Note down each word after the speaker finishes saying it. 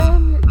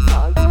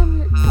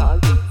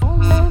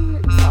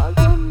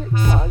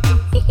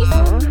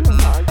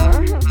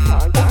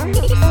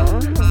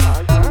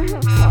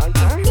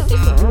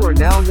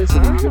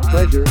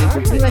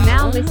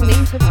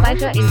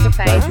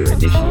interface. Pleasure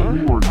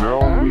initiated.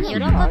 You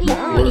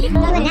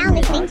are now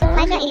listening to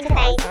Pleasure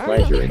Interface.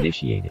 Pleasure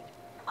initiated.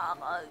 Oh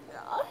my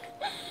god.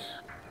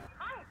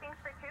 Hi, thanks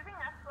for choosing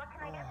us. What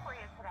can I get for you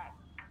today?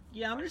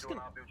 Yeah, I'm just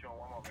gonna...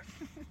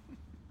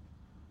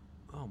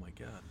 Oh my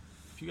god.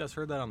 If you guys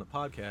heard that on the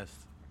podcast,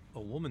 a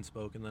woman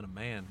spoke and then a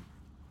man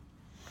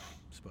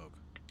spoke.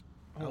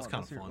 That was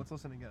kind of fun. Let's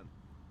listen again.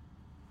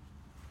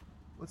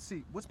 Let's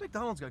see. What's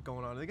McDonald's got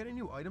going on? They got any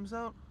new items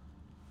out?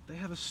 They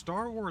have a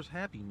Star Wars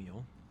Happy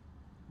Meal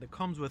that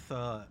comes with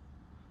baby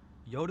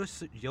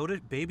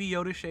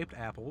Yoda shaped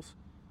apples,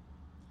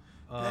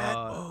 you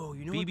know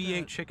BB-8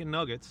 what chicken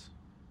nuggets,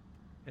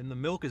 and the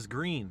milk is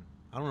green.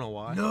 I don't know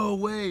why. No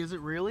way. Is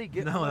it really?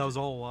 No, that was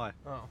all a lie.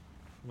 Oh.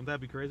 Wouldn't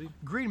that be crazy?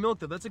 Green milk,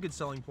 though. That's a good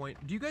selling point.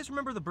 Do you guys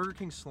remember the Burger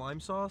King slime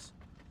sauce?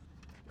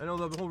 I know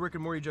the whole Rick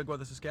and Morty joke about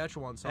the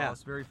Saskatchewan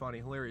sauce. Yeah. Very funny.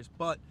 Hilarious.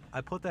 But...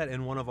 I put that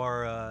in one of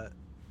our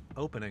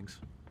openings.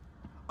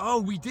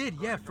 Oh, we did.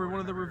 Yeah, for one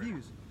of the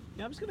reviews.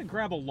 Yeah, I'm just going to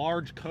grab a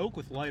large Coke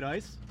with light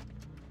ice.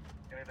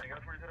 Anything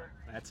else for you today?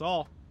 That's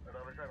all.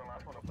 Another second,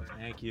 last one, please.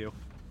 Thank you.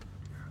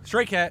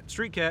 Street cat.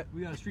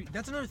 We got a street.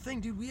 That's another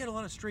thing, dude. We had a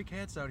lot of stray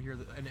cats out here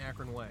in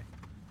Akron Way,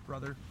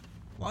 brother.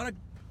 A lot of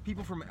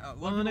people from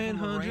Lorraine and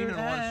a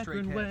lot of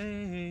stray cats.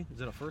 Way.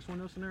 Is it a first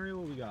window scenario?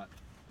 What we got?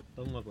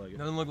 Doesn't look like it.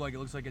 Doesn't look like it.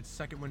 Looks like it's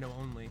second window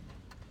only.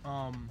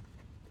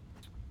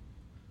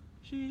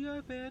 She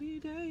got Betty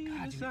Day.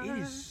 God, dude,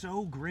 it is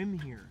so grim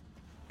here.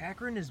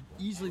 Akron is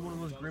easily one of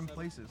those grim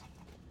places.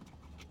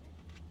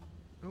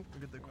 Oh,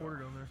 we got the quarter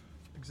down there.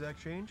 Exact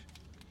change.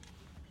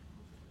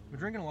 I've been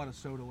drinking a lot of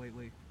soda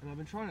lately, and I've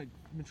been trying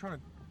to,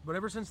 but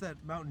ever since that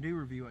Mountain Dew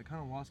review, I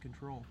kind of lost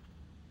control.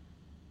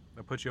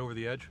 That put you over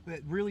the edge?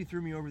 It really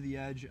threw me over the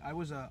edge. I'm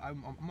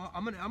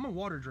a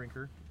water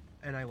drinker,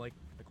 and I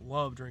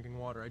love drinking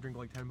water. I drink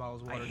like 10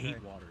 bottles of water a day. I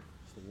hate water.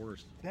 It's the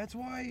worst. That's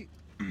why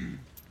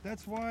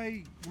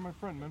you're my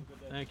friend, man.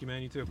 Thank you,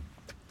 man. You too.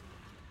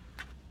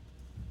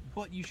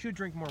 But you should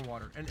drink more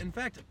water. And in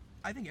fact,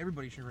 I think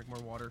everybody should drink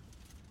more water.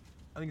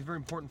 I think it's very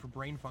important for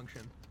brain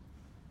function.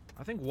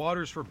 I think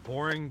water's for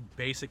boring,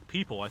 basic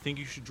people. I think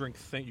you should drink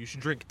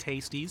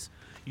Tasties.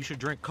 You should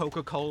drink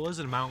Coca-Colas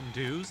and Mountain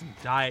Dews and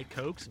Diet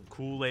Cokes and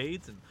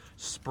Kool-Aids and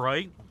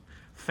Sprite and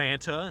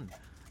Fanta and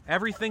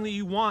everything that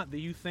you want that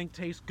you think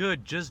tastes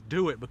good. Just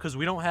do it because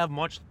we don't have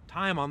much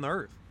time on the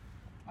earth.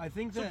 I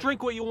think So that...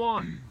 drink what you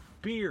want.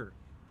 Beer.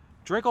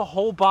 Drink a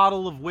whole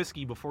bottle of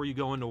whiskey before you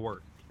go into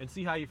work and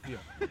see how you feel.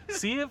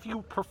 See if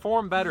you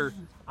perform better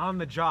on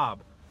the job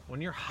when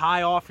you're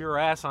high off your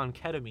ass on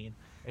ketamine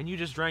and you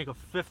just drank a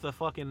fifth of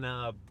fucking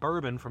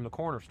bourbon from the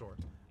corner store.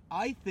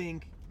 I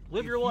think...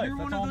 Live your life. You're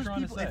one of those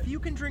people. If you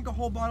can drink a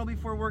whole bottle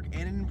before work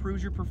and it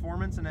improves your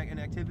performance and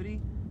activity,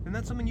 then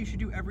that's something you should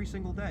do every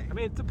single day. I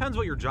mean, it depends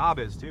what your job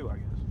is too, I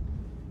guess.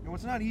 You know,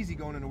 it's not easy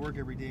going into work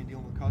every day and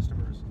dealing with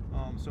customers.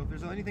 So if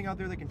there's anything out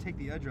there that can take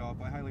the edge off,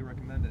 I highly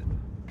recommend it.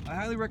 I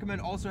highly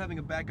recommend also having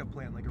a backup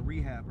plan, like a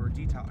rehab or a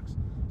detox,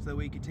 so that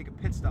way you can take a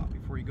pit stop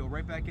before you go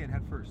right back in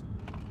head first.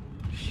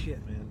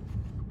 Shit, man.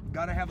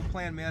 Gotta have a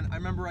plan, man. I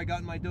remember I got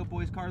in my dope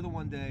boy's car the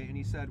one day, and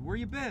he said, "Where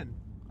you been?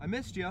 I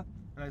missed you."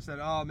 And I said,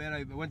 "Oh man,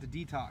 I went to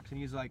detox." And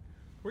he's like,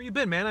 "Where you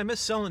been, man? I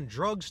miss selling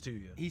drugs to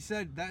you." He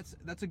said,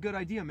 "That's a good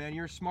idea, man.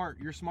 You're smart.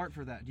 You're smart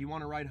for that. Do you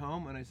want to ride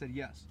home?" And I said,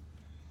 "Yes."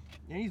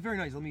 And he's very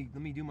nice. Let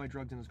me do my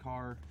drugs in his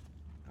car.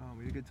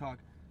 We had a good talk.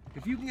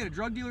 If you can get a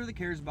drug dealer that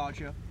cares about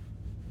you,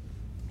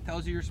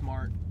 tells you you're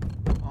smart.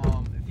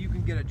 If you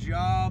can get a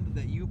job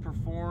that you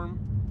perform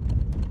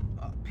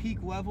peak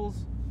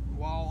levels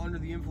while under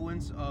the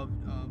influence of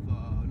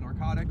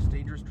narcotics,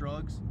 dangerous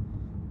drugs,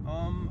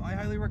 I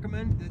highly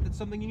recommend that that's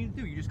something you need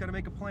to do. You just got to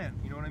make a plan.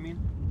 You know what I mean?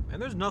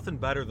 And there's nothing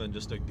better than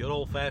just a good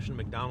old-fashioned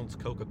McDonald's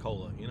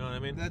Coca-Cola. You know what I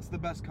mean? That's the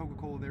best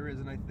Coca-Cola there is,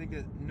 and I think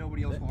that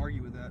nobody else will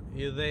argue with that.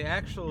 Yeah, they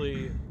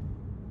actually...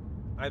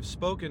 I've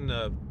spoken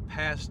to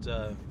past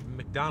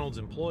McDonald's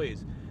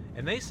employees,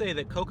 and they say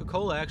that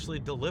Coca-Cola actually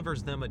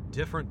delivers them a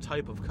different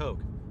type of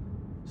Coke.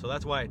 So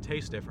that's why it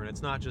tastes different.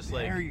 It's not just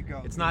like... There you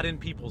go. It's not in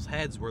people's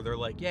heads where they're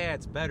like, yeah,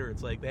 it's better.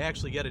 It's like they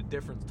actually get a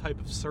different type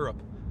of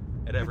syrup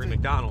at every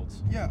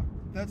McDonald's. Yeah,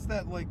 that's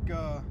that like...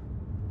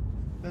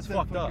 That's that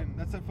fucked up.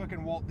 That's that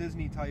fucking Walt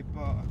Disney type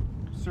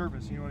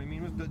service. You know what I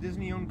mean? Was the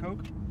Disney own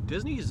Coke?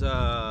 Disney's. Do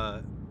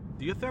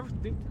you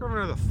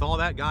ever thaw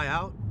that guy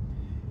out?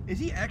 Is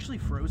he actually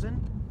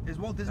frozen? Is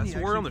Walt Disney? That's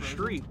the word on the frozen?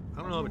 street.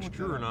 I don't know if it's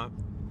true or not.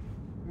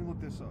 Let me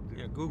look this up, dude.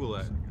 Yeah, Google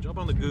that. Jump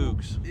on the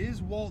Googs.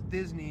 Is Walt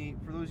Disney,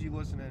 for those of you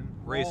listening,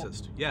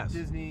 Racist? Yes.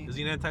 Disney. Is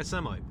he an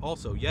anti-Semite?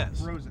 Also,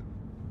 yes. Frozen.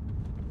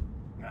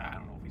 I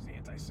don't know if he's an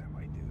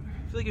anti-Semite, dude.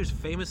 I feel like he was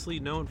famously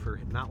known for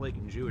not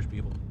liking Jewish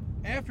people.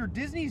 After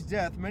Disney's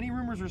death, many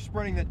rumors were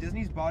spreading that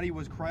Disney's body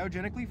was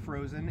cryogenically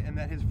frozen and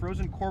that his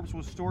frozen corpse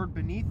was stored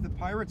beneath the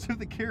Pirates of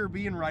the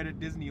Caribbean ride at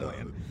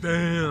Disneyland.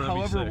 Damn.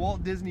 However,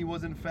 Walt Disney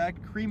was in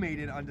fact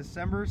cremated on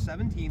December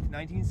 17th,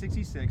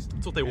 1966.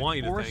 That's what they want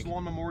you to Forest think.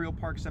 Lawn Memorial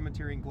Park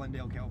Cemetery in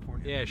Glendale,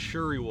 California. Yeah,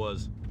 sure he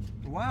was.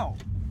 Wow.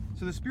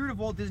 So the spirit of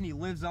Walt Disney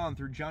lives on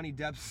through Johnny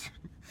Depp's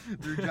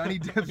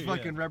Yeah.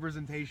 fucking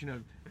representation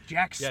of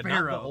Jack Yeah,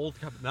 Sparrow.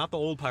 not the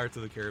old Pirates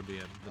of the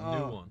Caribbean, the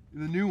new one.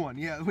 The new one.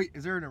 Yeah. Wait,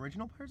 is there an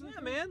original Pirates of the Yeah,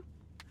 Caribbean? man.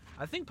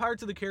 I think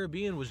Pirates of the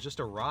Caribbean was just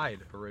a ride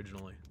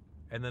originally,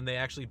 and then they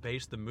actually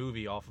based the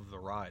movie off of the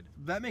ride.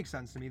 That makes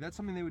sense to me. That's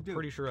something they would do.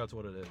 Pretty sure that's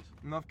what it is.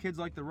 Enough kids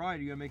like the ride,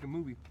 you gotta make a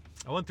movie.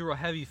 I went through a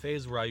heavy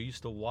phase where I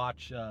used to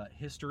watch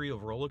history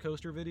of roller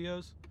coaster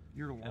videos,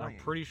 You're lying. and I'm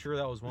pretty sure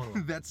that was one of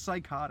them. That's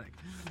psychotic.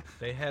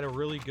 They had a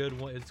really good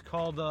one. It's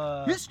called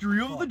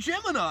History of the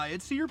Gemini.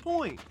 It's to your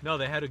point. No,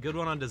 they had a good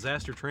one on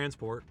disaster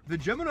transport. The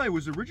Gemini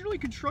was originally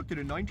constructed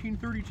in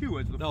 1932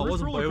 as the No, it first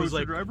wasn't, roller but it was coaster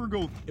like- to ever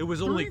go. It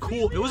was only 30 feet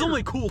cool. in It was the air.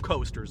 only cool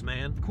coasters,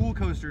 man. Cool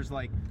coasters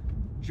like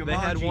Jumanji. They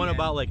had one and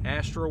about like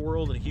Astro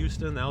World in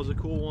Houston. That was a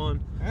cool one.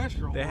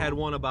 Astro. They had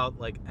one about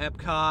like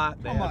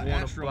Epcot. They How had about one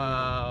Astro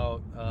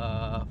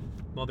about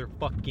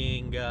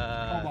motherfucking.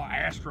 How about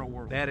Astro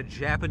World? They had a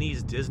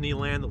Japanese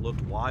Disneyland that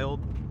looked wild.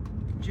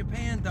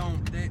 Japan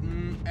don't.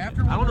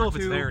 After World I don't know War if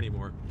it's II, there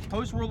anymore.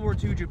 Post World War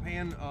II,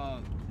 Japan,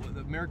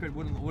 America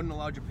wouldn't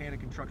allow Japan to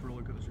construct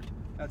roller coasters.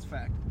 That's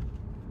fact.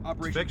 It's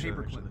Operation fiction,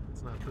 Paperclip. actually.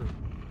 It's not true.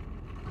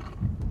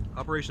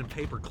 Operation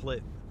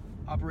Paperclip.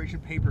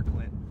 Operation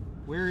Paperclip.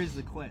 Where is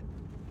the clit?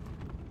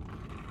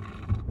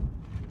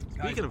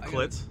 Speaking of Guys, I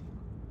clits,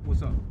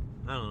 what's up?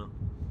 I don't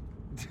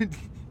know.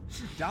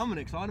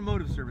 Dominic's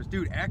Automotive Service,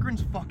 dude.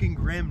 Akron's fucking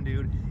grim,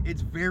 dude.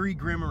 It's very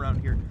grim around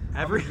here.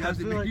 I It feel makes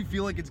like- you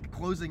feel like it's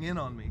closing in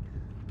on me.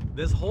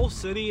 This whole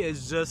city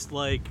is just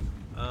like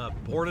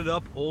boarded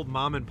up old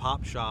mom and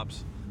pop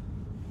shops.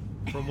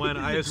 From when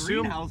I There's a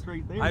assume greenhouse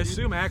right there, I dude.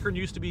 assume Akron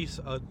used to be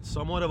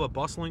somewhat of a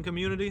bustling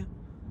community, and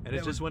That it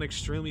was- just went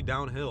extremely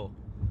downhill.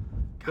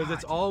 Because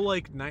it's God. all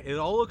like it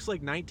all looks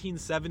like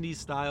 1970s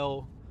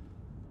style,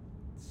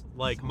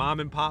 like mom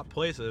and pop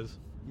places.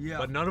 Yeah.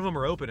 But none of them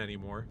are open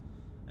anymore.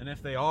 And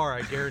if they are,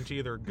 I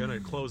guarantee they're gonna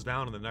close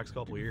down in the next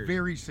couple of years.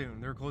 Very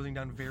soon. They're closing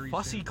down very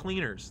Fussy soon.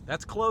 Cleaners,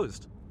 that's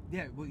closed.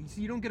 Yeah, well, you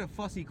see, you don't get a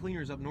Fussy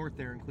Cleaners up north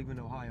there in Cleveland,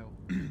 Ohio.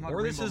 Not a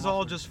Or this Rainbow is all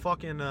Muffler. just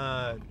fucking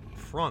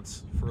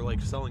fronts for like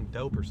selling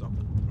dope or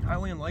something.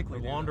 highly unlikely.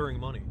 They're dude. laundering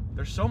money.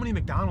 There's so many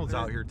McDonald's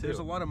out here too. There's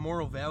a lot of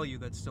moral value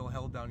that's still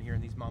held down here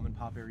in these mom and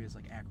pop areas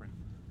like Akron.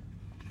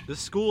 This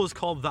school is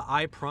called the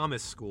I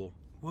Promise School.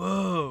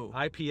 Whoa.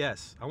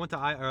 IPS. I went to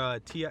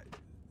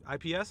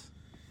IPS.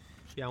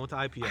 Yeah, I went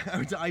to IPS. I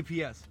went to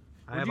IPS.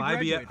 I Where'd have you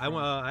IBS. graduate from?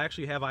 I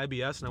actually have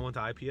IBS, and I went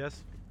to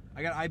IPS.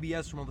 I got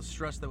IBS from all the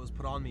stress that was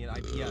put on me at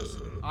IPS.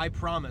 I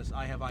promise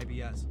I have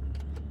IBS.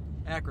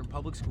 Akron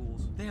Public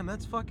Schools. Damn,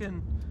 that's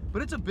fucking...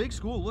 But it's a big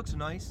school. It looks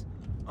nice.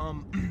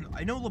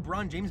 I know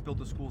LeBron James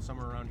built a school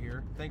somewhere around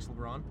here. Thanks,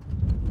 LeBron.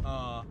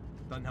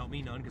 Doesn't help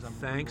me none because I'm...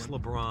 Thanks,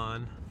 Cleveland.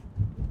 LeBron.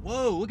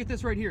 Whoa, look at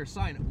this right here.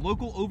 Sign.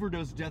 Local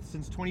overdose deaths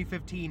since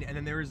 2015. And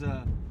then there's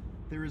an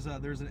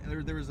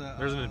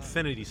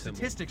infinity symbol.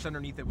 statistics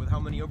underneath it with how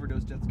many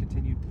overdose deaths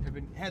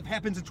have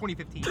happened since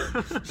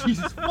 2015.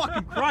 Jesus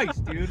fucking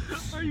Christ, dude.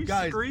 Are you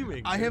Guys,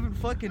 screaming? I haven't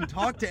fucking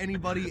talked to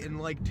anybody in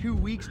like 2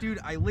 weeks, dude.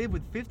 I live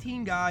with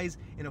 15 guys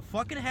in a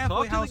fucking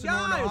halfway Talk house to the in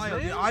Northern guys, Ohio.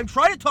 man. Dude. I'm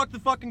trying to talk to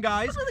the fucking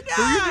guys. Talk to the But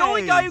you're the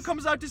only guy guys. who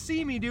comes out to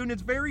see me, dude, and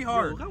it's very Yo,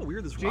 hard. look how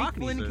weird this Jake rock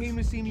Flynn is. came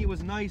to see me. It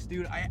was nice,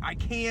 dude. I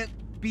can't.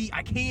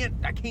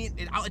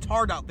 It's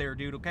hard out there,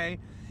 dude. Okay,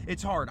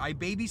 it's hard. I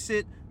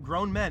babysit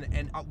grown men,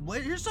 and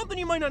here's something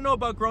you might not know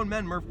about grown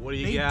men, Murph. What do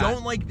you They got?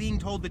 don't like being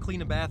told to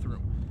clean a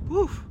bathroom.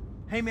 Oof.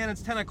 Hey man,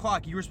 it's 10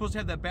 o'clock. You were supposed to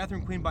have that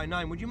bathroom cleaned by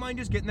 9. Would you mind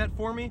just getting that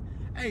for me?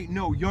 Hey,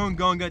 no, young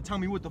gun gotta tell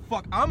me what the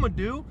fuck I'ma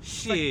do.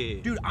 It's like,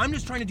 Shit. dude, I'm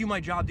just trying to do my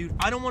job, dude.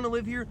 I don't want to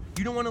live here.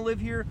 You don't want to live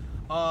here.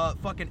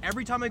 Fucking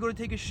every time I go to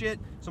take a shit,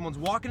 someone's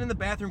walking in the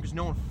bathroom because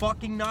no one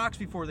fucking knocks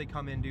before they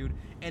come in, dude.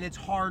 And it's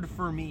hard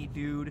for me,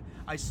 dude.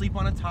 I sleep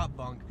on a top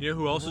bunk. You know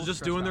who else I'm a is little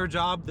just doing stressed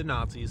their out. job? The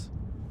Nazis.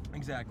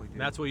 Exactly, dude.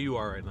 That's what you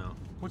are right now.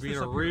 What's Being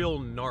this a up here? real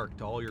narc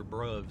to all your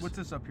bros. What's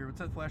this up here? What's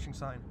that flashing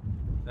sign?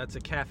 That's a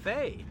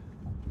cafe.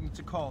 What's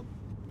it called?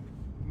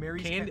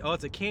 Mary's Candy. Oh,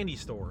 it's a candy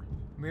store.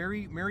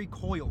 Mary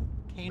Coyle.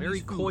 Candy's Mary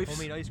Food, Coyf's.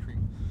 homemade ice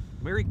cream.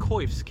 Mary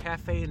Coif's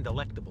Cafe and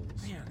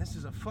Delectables. Man, this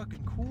is a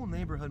fucking cool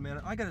neighborhood,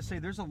 man. I gotta say,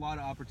 there's a lot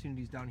of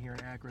opportunities down here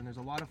in Akron. There's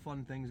a lot of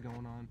fun things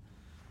going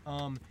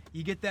on.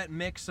 You get that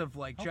mix of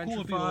like How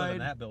cool if you live in gentrified.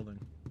 that building?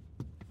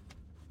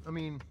 I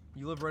mean,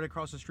 you live right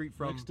across the street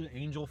from. Next to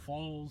Angel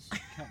Falls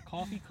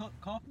Coffee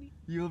Company?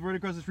 You live right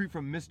across the street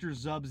from Mr.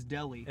 Zub's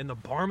Deli. And the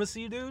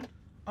pharmacy, dude?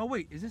 Oh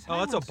wait, is this? Oh,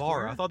 that's a Highland bar.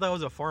 Square? I thought that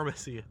was a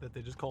pharmacy that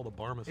they just called a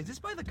pharmacy. Is this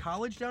by the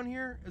college down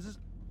here? Is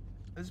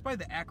this by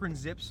the Akron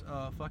Zips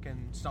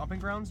fucking stomping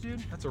grounds, dude?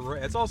 That's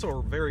it's also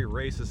a very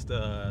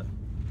racist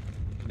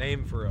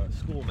name for a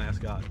school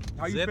mascot.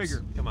 How you Zips?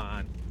 figure? Come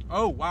on.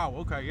 Oh wow,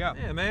 okay, yeah.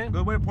 Yeah, man.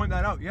 Good way to point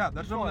that out. Yeah,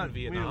 that's Fought something in that we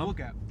need to Vietnam. look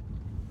at.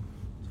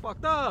 It's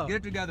fucked up. Get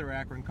it together,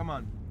 Akron. Come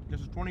on.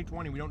 This is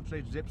 2020. We don't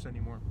say Zips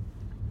anymore.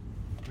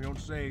 We don't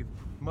say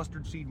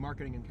mustard seed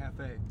marketing and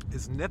cafe.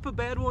 Is Nip a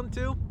bad one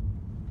too?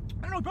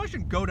 I don't know. Probably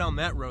shouldn't go down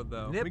that road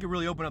though. Nip- We could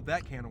really open up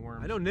that can of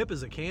worms. I know Nip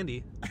is a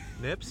candy.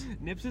 Nips?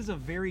 Nips is a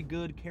very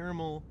good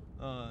caramel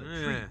treat.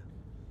 Yeah. Yeah,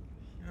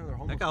 they're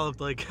homeless. That guy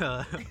looked like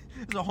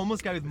There's a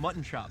homeless guy with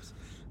mutton chops.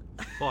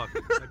 fuck.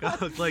 That guy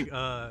looked like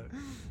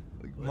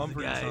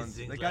Mumford and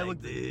Sons. That guy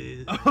looked.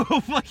 this. Oh,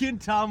 fucking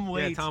Tom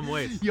Waits. Yeah, Tom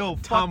Waits. Yo,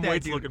 fuck Tom that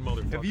Waits dude. looking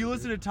motherfucker. If you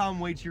listen to Tom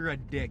Waits, you're a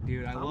dick,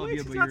 dude. I love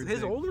you, but you're a his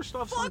dick. older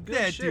stuff's some Fuck good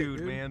that shit,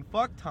 dude, man.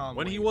 Fuck Tom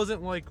When Waits. he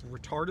wasn't like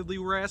retardedly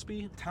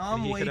raspy, Tom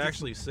and he Waits could is-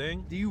 actually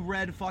sing. Do you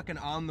read fucking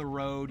On the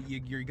Road? You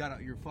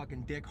got your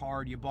fucking dick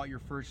hard. You bought your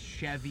first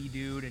Chevy,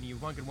 dude, and you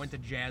fucking went to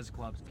jazz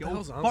clubs. the Go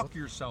hell's on- fuck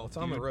yourself. What's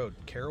on the dude. road?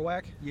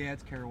 Kerouac? Yeah,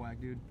 it's Kerouac,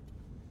 dude.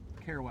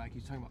 Kerouac.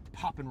 He's talking about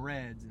popping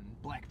reds and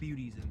black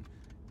beauties and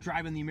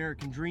driving the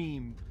American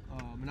dream,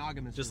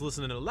 monogamous. Just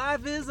listening to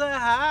 "Life Is a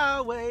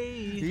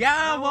Highway."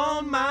 Yeah, I'm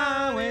on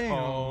my way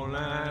all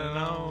night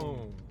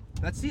long.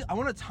 That's the. I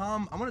want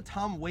a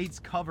Tom Waits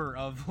cover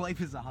of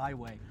 "Life Is a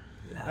Highway."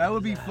 That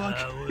would be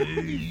fucking.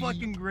 That'd be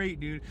fucking great,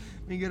 dude.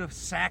 You get a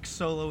sax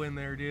solo in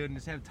there, dude, and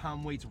just have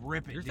Tom Waits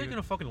rip it. You're dude. thinking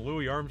of fucking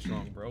Louis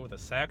Armstrong, bro, with a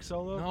sax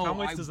solo. No, Tom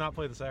Waits I- does not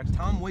play the sax.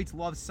 Tom Waits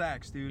loves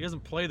sax, dude. He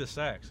doesn't play the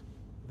sax.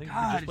 I think he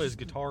God, just plays it's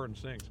just- guitar and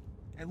sings.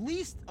 At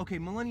least, okay,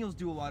 millennials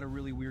do a lot of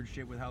really weird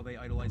shit with how they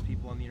idolize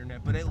people on the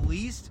internet, but at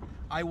least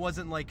I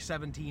wasn't like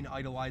 17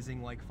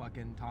 idolizing like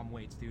fucking Tom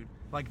Waits, dude.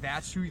 Like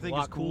that's who you A think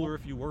lot is cool. cooler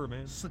if you were,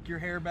 man. Slick your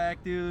hair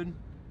back, dude.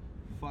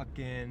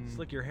 Fucking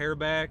Slick your hair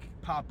back.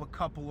 pop a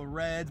couple of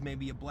reds,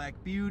 maybe a black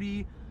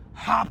beauty.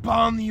 Hop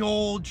on the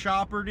old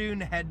chopper, dude,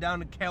 and head down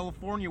to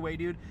California way,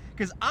 dude.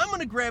 Because I'm going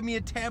to grab me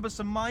a tab of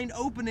some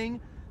mind-opening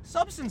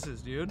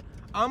substances, dude.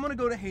 I'm going to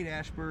go to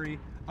Haight-Ashbury.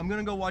 I'm going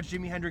to go watch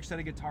Jimi Hendrix set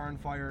a guitar on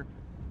fire.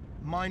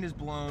 Mind is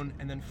blown,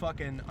 and then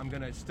fucking I'm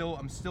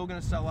still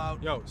gonna sell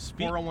out. Yo,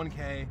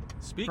 401k.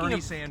 speaking Bernie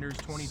of Sanders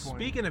 2020.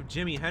 Speaking of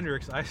Jimi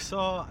Hendrix, I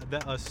saw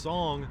that a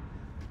song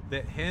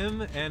that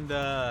him and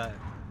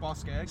Boss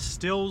Skaggs.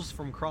 Stills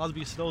from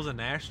Crosby, Stills and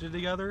Nash did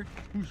together.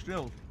 Who's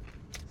still?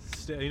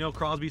 You know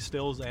Crosby,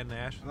 Stills and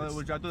Nash. I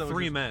thought that was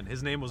Three just- men.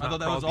 His name was I not thought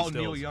that was Crosby, all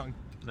Stills. Neil Young.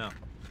 No.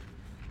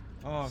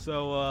 Oh,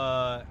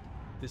 So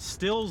the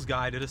Stills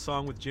guy did a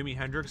song with Jimi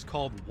Hendrix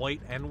called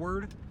 "White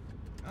N-Word."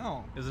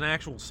 oh. It's an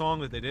actual song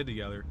that they did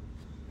together.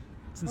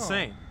 It's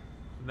insane.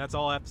 And that's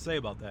all I have to say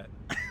about that.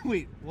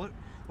 Wait, what?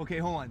 Okay,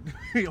 hold on.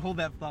 Wait, hold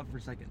that thought for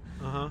a second.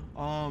 Uh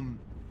huh.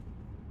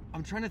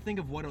 I'm trying to think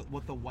of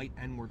what the white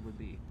N word would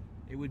be.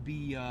 It would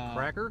be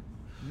Cracker?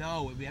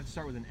 No, it would have to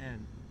start with an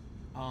N.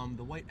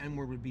 The white N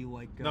word would be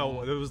like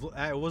No,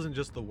 it wasn't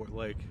just the word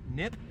like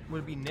nip. Would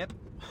it be nip?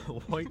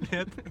 white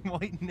nip.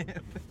 White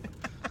nip.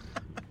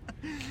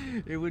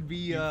 It would be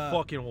You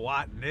fucking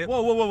white nip.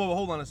 Whoa!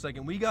 Hold on a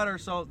second. We got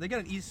ourselves. They got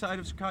an east side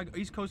of Chicago,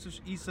 east coast of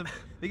east of.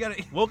 They got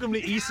a. Welcome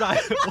to East Side.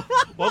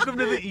 Welcome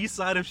to the East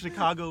Side of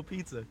Chicago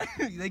pizza.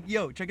 Like,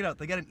 yo, check it out.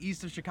 They got an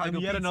east of Chicago.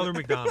 And yet pizza. another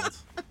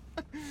McDonald's.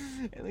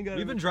 And they got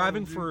We've a been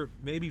driving McDonald's,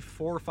 for maybe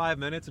 4 or 5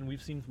 minutes, and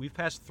we've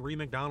passed 3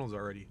 McDonald's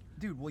already.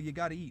 dude. Well, you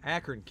gotta eat.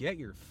 Akron, get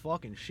your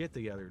fucking shit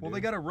together, dude. Well,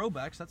 they got a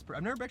Robex.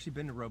 I've never actually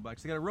been to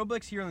Robex. They got a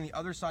Robex here on the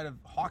other side of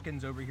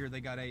Hawkins over here.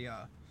 They got a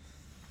what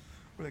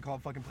do they call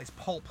it? Fucking place?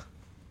 Pulp.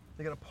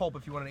 They got a Pulp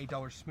if you want an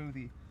 $8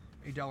 smoothie,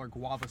 $8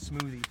 guava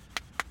smoothie.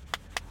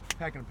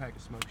 Packing a pack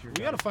of smokes here.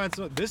 We gotta find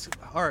some.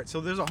 All right, so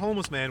there's a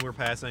homeless man we're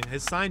passing.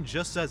 His sign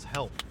just says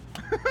 "help."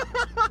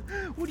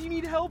 What do you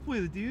need help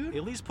with, dude?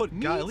 At least put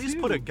Me God, at least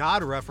too. put a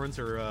God reference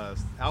or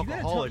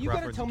alcoholic You gotta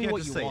reference. tell me you can't what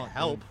just you say want.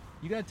 help. dude.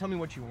 You gotta tell me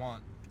what you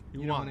want.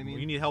 You know want? what I mean?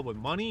 You need help with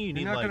money. You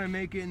need You're not like. gonna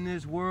make it in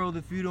this world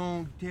if you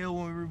don't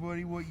tell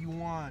everybody what you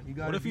want. You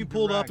gotta. What if be you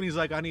pulled up direct. and he's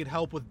like, "I need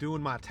help with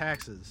doing my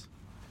taxes.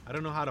 I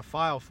don't know how to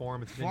file for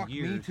him. It's been Fuck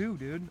years. me too,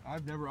 dude.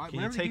 I've never. Can you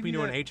whenever they take give me you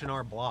to an that-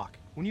 H&R Block?"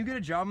 When you get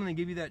a job and they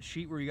give you that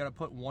sheet where you got to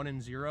put 1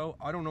 and 0,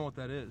 I don't know what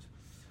that is.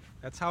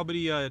 That's how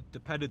many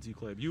dependents you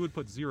claim. You would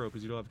put 0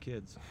 because you don't have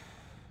kids.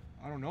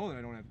 I don't know that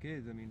I don't have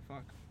kids. I mean,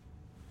 fuck.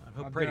 I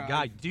hope, I've pray to got-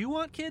 God. Do you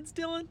want kids,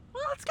 Dylan?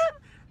 Well, let's get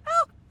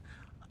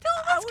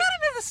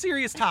into the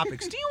serious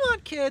topics. Do you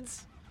want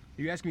kids?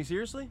 Are you asking me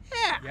seriously?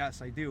 Yeah.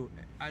 Yes, I do.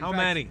 In How fact-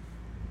 many?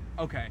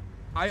 Okay.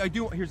 I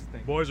do. Here's the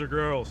thing. Boys or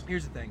girls?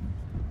 Here's the thing.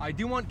 I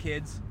do want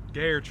kids.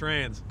 Gay or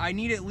trans? I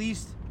need at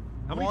least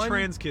How many one-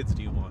 trans kids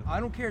do you want? I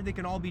don't care. They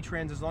can all be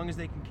trans as long as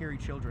they can carry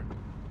children,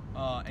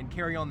 and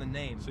carry on the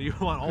name. So you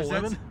want all 'Cause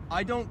that's- women?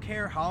 I don't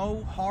care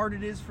how hard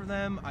it is for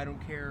them. I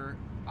don't care.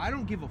 I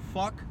don't give a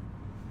fuck.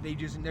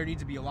 There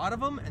needs to be a lot of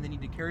them, and they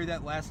need to carry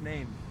that last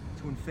name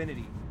to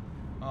infinity.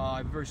 I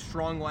have a very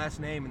strong last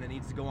name, and that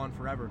needs to go on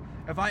forever.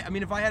 If I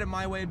had it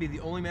my way, I'd be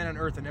the only man on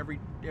earth, and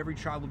every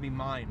child would be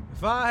mine.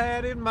 If I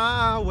had it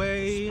my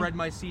way. Spread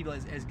my seed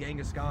as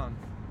Genghis Khan.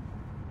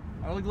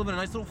 I would live in a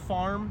nice little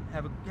farm,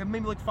 have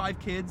maybe like 5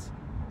 kids.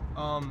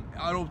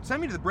 It'll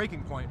send me to the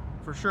breaking point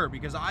for sure,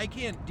 because I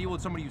can't deal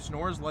with somebody who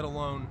snores, let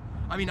alone.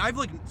 I mean, I've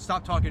like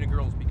stopped talking to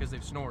girls because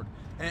they've snored,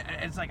 and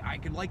it's like I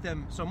could like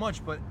them so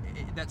much, but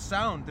that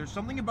sound. There's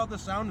something about the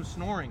sound of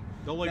snoring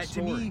Don't like that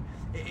snoring. to me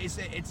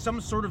it's some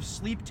sort of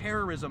sleep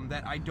terrorism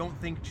that I don't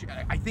think.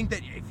 I think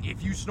that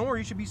if you snore,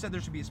 you should be said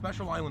there should be a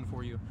special island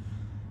for you.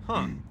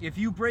 Huh. If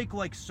you break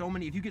like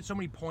if you get so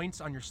many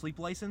points on your sleep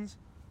license,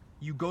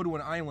 you go to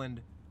an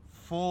island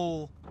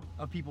full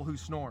of people who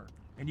snore,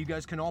 and you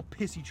guys can all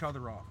piss each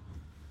other off.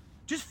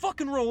 Just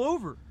fucking roll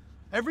over.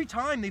 Every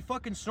time they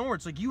fucking snore,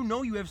 it's like you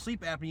have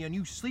sleep apnea and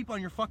you sleep on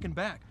your fucking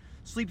back.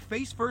 sleep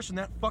face first in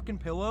that fucking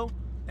pillow,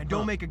 and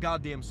don't Huh. make a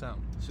goddamn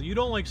sound. So you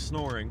don't like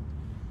snoring.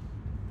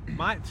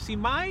 My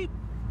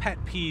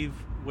pet peeve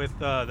with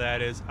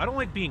that is I don't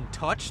like being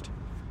touched.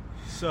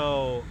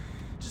 So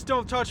just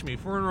don't touch me.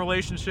 If we're in a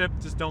relationship,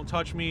 just don't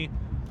touch me.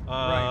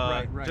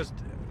 Right. Just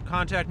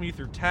contact me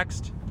through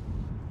text,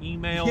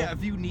 email. Yeah,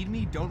 if you need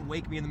me, don't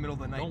wake me in the middle of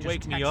the night. Don't just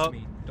wake me text up.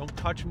 Me. Don't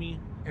touch me.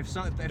 If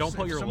Don't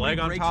put your somebody leg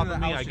on breaks top into of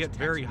the me. house, I just get text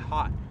very me.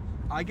 hot.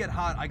 I get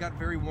hot. I got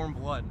very warm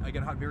blood. I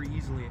get hot very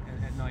easily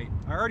at night.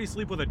 I already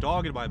sleep with a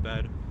dog in my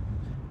bed,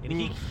 and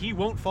Mm. he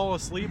won't fall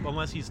asleep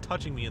unless he's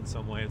touching me in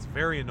some way. It's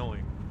very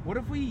annoying.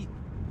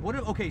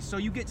 Okay, so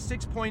you get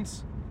 6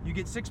 points. You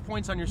get 6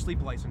 points on your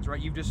sleep license, right?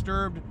 You've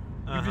disturbed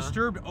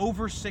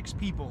over 6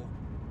 people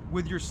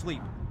with your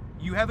sleep.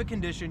 You have a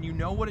condition. You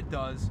know what it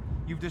does.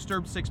 You've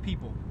disturbed 6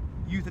 people.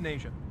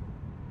 Euthanasia.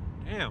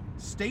 Damn.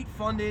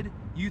 State-funded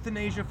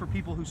euthanasia for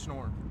people who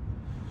snore.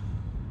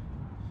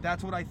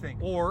 That's what I think.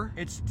 Or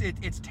It's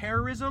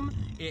terrorism.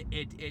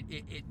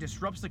 It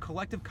disrupts the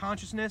collective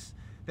consciousness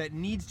that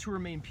needs to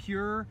remain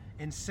pure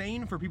and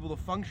sane for people to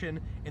function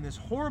in this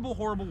horrible,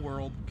 horrible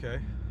world. okay.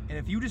 And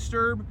if you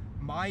disturb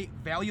my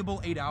valuable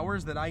 8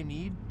 hours that I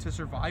need to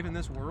survive in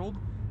this world,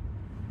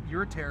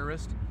 you're a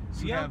terrorist.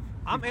 See, You've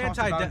crossed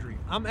the boundary.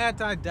 I'm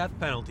anti-death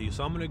penalty,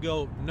 so I'm gonna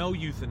go no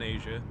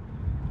euthanasia.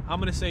 I'm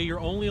gonna say you're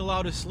only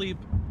allowed to sleep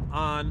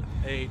on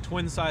a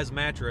twin-size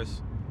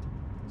mattress,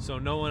 so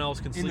no one else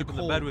can In the sleep in the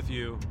cold. bed with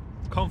you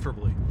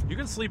comfortably. You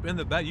can sleep in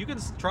the bed. You can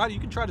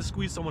try to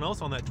squeeze someone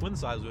else on that twin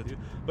size with you,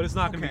 but it's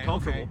not gonna be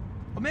comfortable. Okay.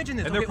 Imagine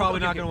this. And they're Okay, probably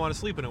okay, not okay. going to want to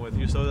sleep in it with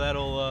you, so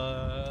that'll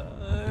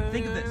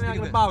Think of this, not think of going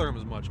to this. bother them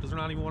as much because they're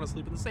not even want to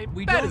sleep in the same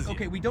We bed don't. as you.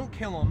 Okay, we don't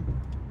kill them,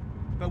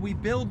 but we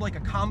build like a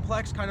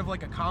complex, kind of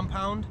like a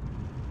compound,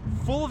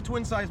 full of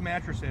twin-size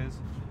mattresses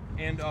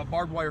and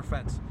barbed wire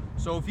fence.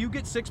 So if you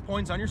get 6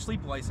 points on your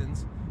sleep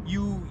license,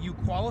 you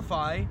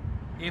qualify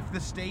if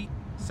the state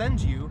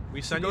sends you.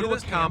 We send go you to a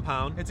this camp.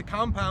 compound. It's a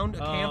compound, a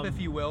camp, if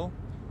you will.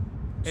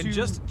 And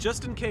to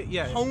just in case,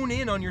 yeah. hone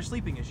in on your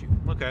sleeping issue.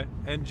 Okay.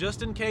 And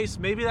just in case,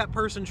 maybe that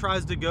person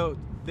tries to go,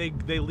 they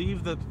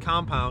leave the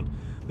compound,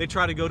 they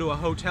try to go to a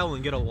hotel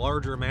and get a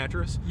larger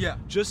mattress. Yeah.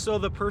 Just so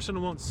the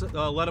person won't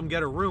let them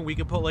get a room, we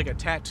can put like a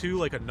tattoo,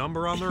 like a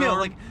number on their Yeah,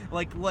 arm.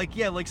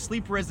 like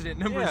sleep resident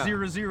number Yeah.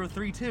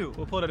 0032.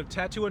 We'll put a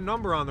tattoo, a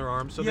number on their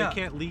arm, so Yeah. they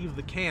can't leave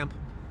the camp.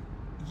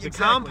 The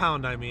Exactly.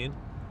 compound, I mean.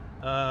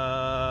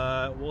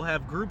 We'll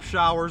have group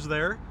showers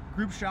there.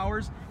 Group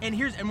showers, and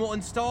we'll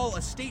install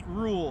a state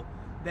rule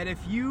that if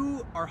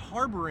you are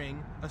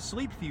harboring a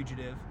sleep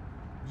fugitive,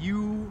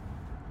 you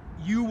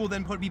will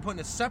then be put in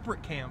a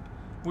separate camp,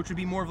 which would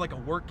be more of like a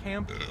work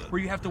camp,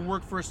 where you have to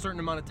work for a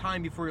certain amount of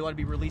time before you're allowed to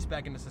be released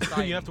back into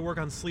society. You have to work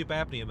on sleep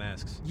apnea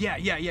masks. Yeah.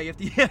 You have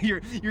to. Yeah,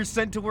 you're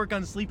sent to work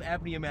on sleep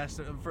apnea masks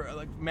for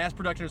like mass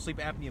production of sleep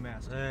apnea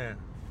masks,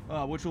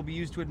 Yeah. which will be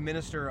used to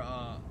administer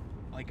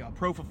like a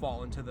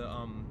propofol into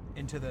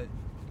the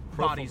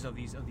bodies of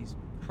these.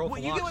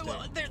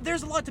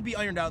 There's a lot to be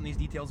ironed out in these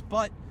details,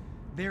 but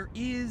there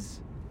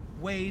is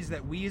ways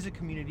that we as a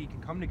community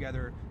can come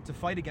together to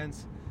fight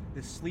against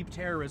this sleep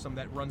terrorism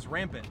that runs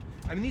rampant.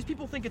 I mean, these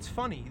people think it's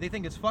funny. They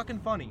think it's fucking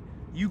funny.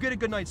 You get a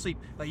good night's sleep,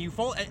 like you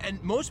fall,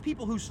 and most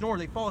people who snore,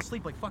 they fall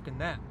asleep like fucking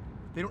that.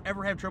 They don't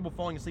ever have trouble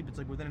falling asleep. It's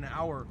like within an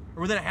hour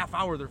or within a half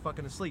hour they're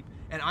fucking asleep.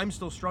 And I'm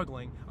still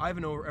struggling. I have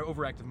an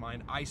overactive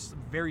mind. I'm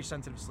very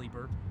sensitive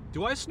sleeper.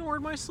 Do I snore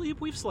in my sleep?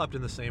 We've slept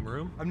in the same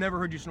room. I've never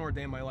heard you snore a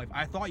day in my life.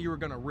 I thought you were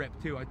gonna rip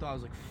too. I thought I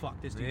was like,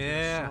 fuck, this dude's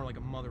Yeah. gonna snore like a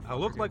motherfucker. I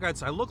look dude.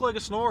 like I look like a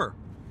snorer.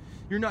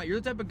 You're not.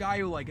 You're the type of guy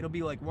who like it'll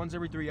be like once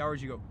every 3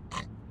 hours you go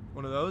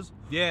one of those.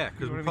 Yeah,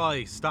 because You know what I we mean?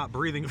 probably stop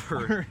breathing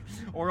for.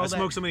 or I all that.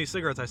 smoke so many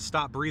cigarettes, I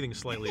stop breathing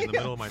slightly in the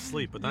middle of my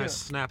sleep, but then I Yeah.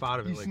 snap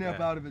out of it You like snap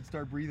that. out of it,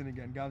 start breathing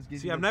again. God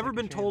gives See, you I've that never second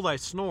been told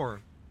chance. I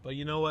snore, but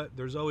you know what?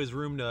 There's always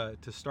room to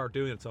start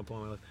doing it at some point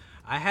in my life.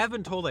 I have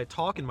been told I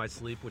talk in my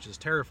sleep, which is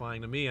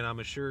terrifying to me, and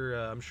I'm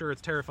sure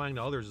it's terrifying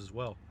to others as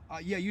well.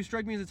 Yeah, you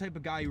strike me as the type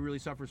of guy who really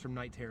suffers from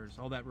night terrors.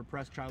 All that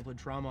repressed childhood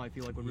trauma, I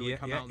feel like would really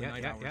come out in the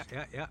night hours.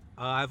 Yeah.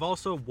 I've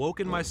also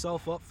woken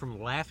myself up from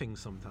laughing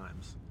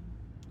sometimes.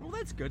 Well,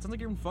 that's good. Sounds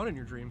like you're having fun in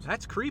your dreams.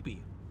 That's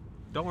creepy.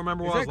 Don't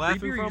remember Is what I was that laughing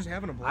creepy or from. you just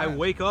having a I blast?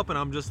 wake up and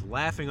I'm just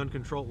laughing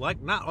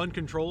like not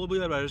uncontrollably,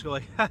 but I just go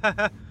like,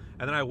 and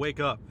then I wake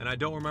up and I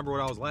don't remember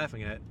what I was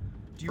laughing at.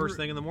 Do you First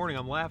thing in the morning,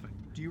 I'm laughing.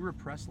 Do you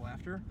repress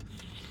laughter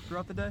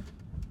throughout the day?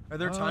 Are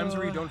there times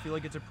where you don't feel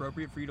like it's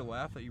appropriate for you to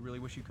laugh that you really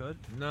wish you could?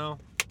 No.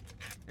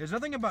 There's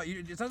nothing about you.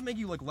 It doesn't make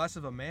you look less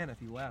of a man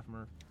if you laugh,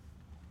 Murph.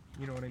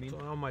 You know what I mean?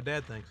 That's what my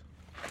dad thinks.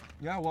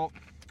 Yeah. Well,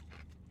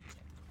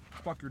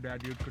 fuck your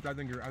dad, dude. Because I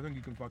think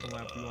you can fucking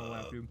laugh if you want to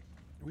laugh, dude.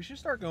 We should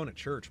start going to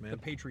church, man. The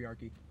What patriarchy.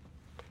 do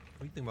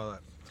you think about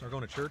that? Start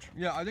going to church?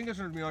 Yeah, I think that's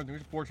gonna be honest. We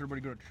should force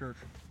everybody to go to church.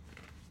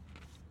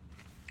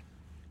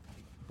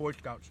 Boy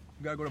Scouts.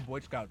 You gotta go to Boy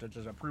Scouts. That's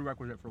just a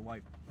prerequisite for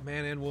life.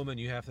 Man and woman,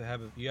 you have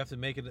to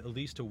make it at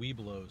least to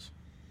Weeblos.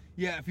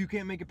 Yeah, if you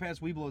can't make it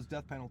past Weeblo, it's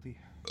death penalty.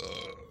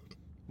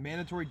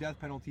 Mandatory death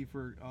penalty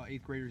for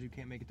 8th graders who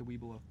can't make it to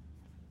Weeblo.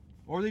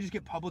 Or they just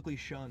get publicly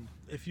shunned.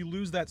 If you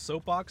lose that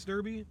soapbox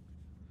derby,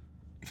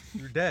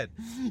 You're dead.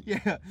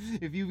 Yeah,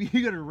 if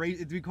you got a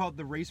race, we call it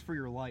the race for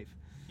your life.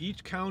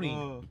 Each county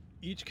Oh.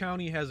 each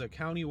county has a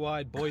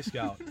county-wide Boy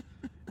Scout.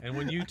 And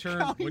when you turn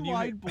when you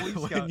County-wide Boy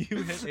Scout.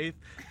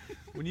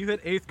 when you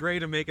hit 8th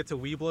grade and make it to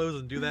Weeblos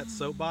and do that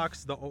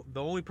soapbox, the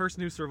only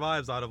person who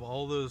survives out of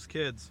all those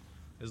kids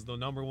is the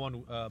number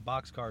one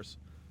boxcars.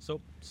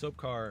 Soap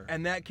car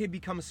And that kid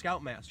becomes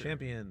Scoutmaster.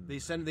 champion. They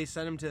send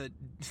him to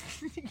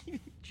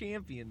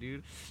champion,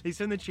 dude. They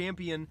send the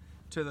champion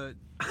to the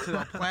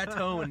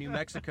plateau in New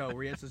Mexico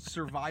where he has to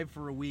survive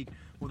for a week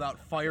without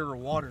fire or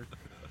water.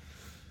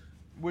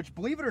 Which,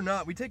 believe it or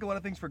not, we take a lot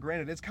of things for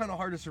granted. It's kind of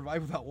hard to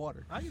survive without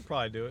water. I could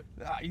probably do it.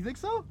 You think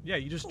so? Yeah,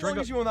 you just As drink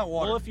long as you want that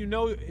water. Well, if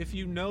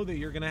you know that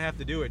you're gonna have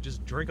to do it,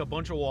 just drink a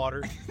bunch of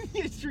water,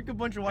 You just drink a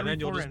bunch of water and then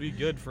you'll just beforehand.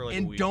 be good for like a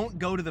And week. don't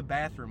go to the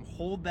bathroom.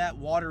 Hold that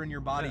water in your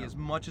body Yeah.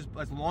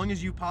 as long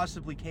as you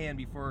possibly can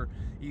before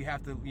you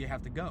have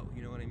to go.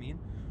 You know what I mean?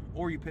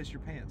 Or you piss your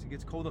pants. It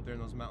gets cold up there in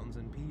those mountains,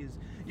 and pee is.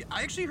 Yeah,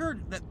 I actually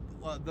heard that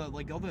all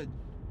the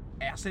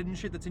acid and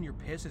shit that's in your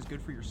piss is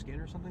good for your skin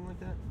or something like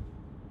that.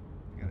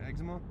 You got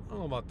eczema? I don't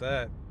know about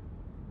that.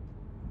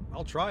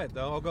 I'll try it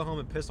though. I'll go home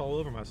and piss all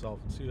over myself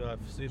and see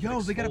if Yo,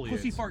 it they got a exfoliates.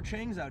 pussy fart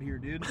Changs out here,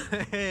 dude.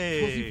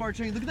 Hey. Pussy fart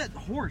Changs. Look at that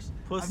horse.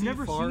 I've Pussy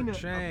never fart seen a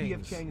Changs.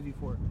 PF Changs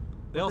before.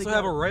 They But also got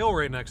have a rail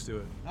right next to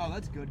it. Oh,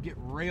 that's good. Get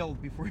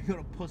railed before you go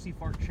to Pussy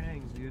Fart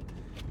Chang's, dude.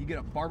 You get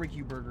a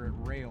barbecue burger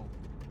at Rail.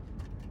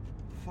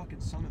 Fucking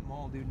Summit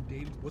Mall, dude.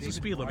 What's the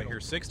speed limit here?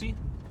 60?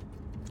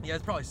 Yeah,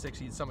 it's probably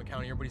 60 in Summit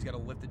County. Everybody's got a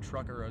lifted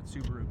truck or a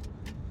Subaru.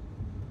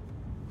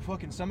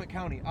 Fucking Summit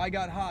County. I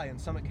got high in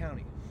Summit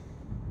County.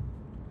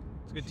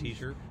 It's a good Jesus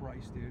T-shirt.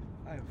 Christ, dude.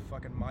 I have a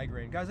fucking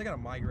migraine. Guys, I got a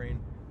migraine.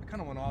 I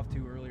kind of went off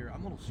too earlier.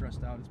 I'm a little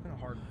stressed out. It's been a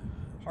hard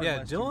Yeah,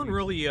 last 2 Dylan weeks.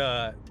 really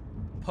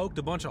poked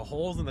a bunch of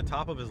holes in the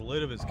top of his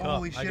lid of his cup.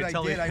 Holy I shit, could I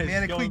tell did. I he's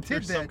manically going through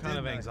did some that, kind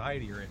of didn't I?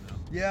 anxiety right now.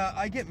 Yeah,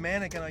 I get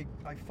manic and I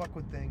fuck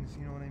with things,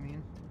 you know what I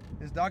mean?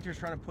 This doctor's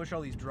trying to push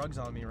all these drugs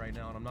on me right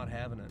now and I'm not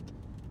having it.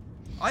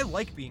 I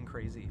like being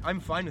crazy. I'm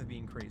fine with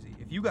being crazy.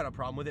 If you got a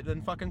problem with it,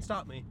 then fucking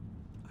stop me.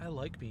 I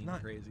like being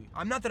Not- crazy.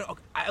 I'm not that.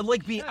 I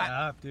like being.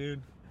 Yeah,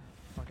 dude.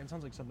 Fucking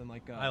sounds like something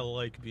like. I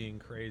like being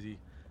crazy.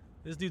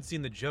 This dude's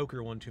seen the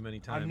Joker one too many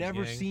times. I've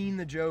never gang. seen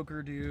the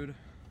Joker, dude.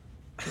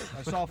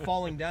 I saw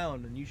Falling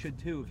Down, and you should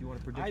too if you want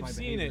to predict my I've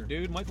seen behavior. it,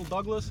 dude. Michael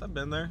Douglas, I've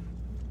been there.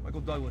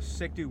 Michael Douglas,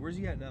 sick dude. Where's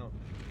he at now?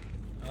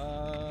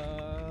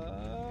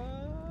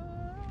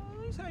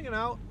 He's hanging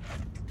out.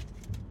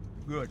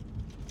 Good.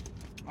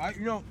 I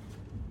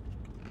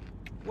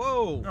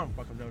Whoa. don't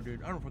fucking know,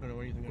 dude. I don't fucking know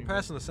anything We're anymore.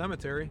 passing the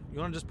cemetery. You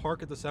want to just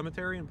park at the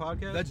cemetery and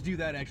podcast? Let's do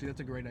that. Actually, that's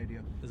a great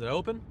idea. Is it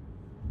open?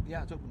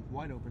 Yeah, it's open,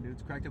 wide open, dude.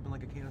 It's cracked open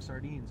like a can of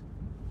sardines.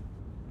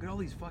 Look at all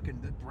these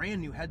fucking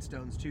brand new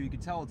headstones too. You can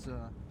tell it's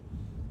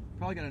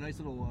probably got a nice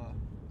little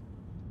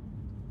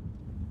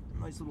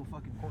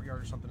fucking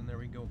courtyard or something in there.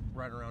 We can go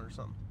ride around or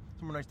something.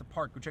 Somewhere nice to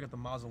park. Go check out the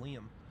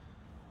mausoleum.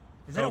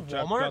 Is that a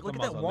Walmart? Look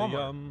at that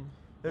Walmart.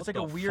 It's like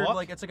a weird,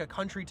 it's like a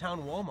country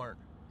town Walmart.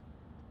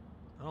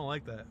 I don't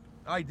like that.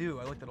 I do.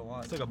 I liked it a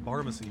lot. It's like a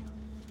pharmacy.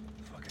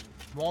 fucking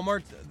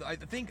Walmart. I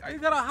think You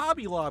got a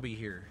Hobby Lobby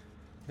here.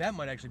 that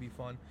might actually be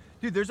fun,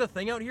 dude. There's a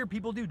thing out here.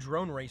 People do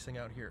drone racing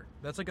out here.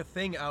 That's like a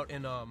thing out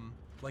in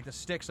like the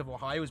sticks of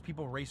Ohio. Is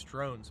people race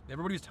drones.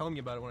 Everybody was telling me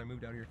about it when I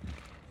moved out here.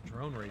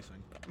 Drone racing.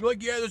 You're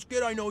like, yeah, this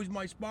kid I know, he's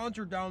my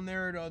sponsor down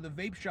there at the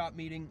vape shop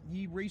meeting.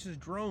 He races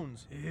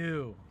drones.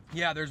 Ew.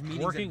 Yeah, there's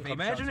meetings Working. at vape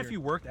Imagine shops if you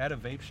here. worked at a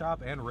vape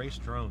shop and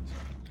raced drones.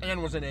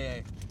 And was in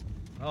AA.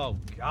 Oh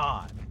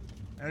God.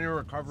 And you're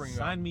recovering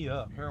Sign me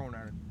up. heroin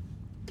addict.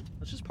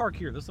 Let's just park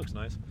here. This looks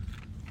nice.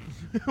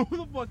 Who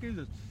the fuck is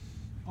this?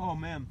 Oh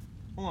man.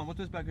 Hold on, what's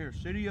this back here?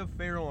 City of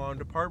Fairlawn,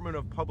 Department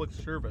of Public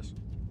Service.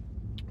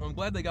 Well, I'm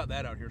glad they got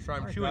that out here. Sorry,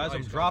 I'm All right, chewing guys,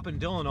 I'm ice. dropping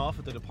Dylan off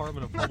at the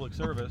Department of Public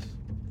Service.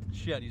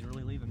 Shit, he's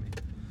really leaving me.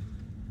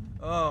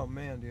 Oh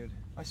man, dude.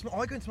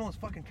 All I can smell is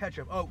fucking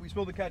ketchup. Oh, we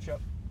spilled the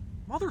ketchup.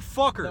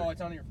 Motherfucker. No, it's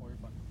on your floor. You're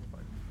fine. You're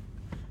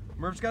fine.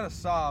 Murph's got a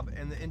Saab,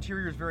 and the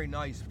interior is very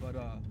nice, but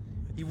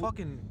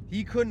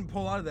he couldn't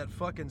pull out of that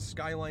fucking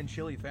Skyline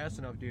chili fast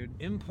enough, dude.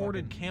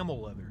 imported Fucking-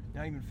 camel leather.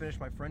 Not even finished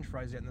my French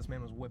fries yet, and this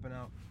man was whipping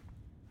out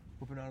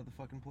of the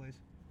fucking place.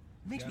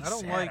 It makes Yeah, me I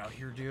don't sad like- out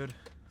here, dude.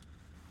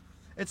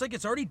 It's like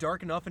it's already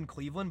dark enough in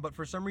Cleveland, but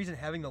for some reason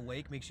having the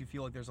lake makes you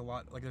feel like there's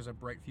a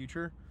bright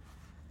future.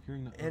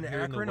 Hearing the, In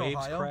hearing Akron, the waves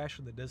Ohio? crash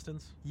in the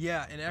distance.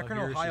 Yeah, in Akron,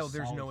 here it's Ohio, just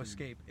there's no solitude.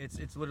 escape.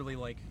 It's literally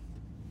like,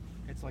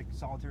 it's like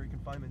solitary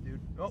confinement, dude.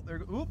 Oh,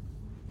 there. Oop.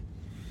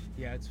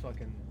 Yeah, it's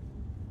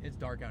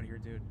dark out here,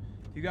 dude.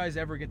 If you guys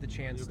ever get the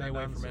chance, You stay can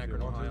away dance from if you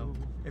Akron, want Ohio.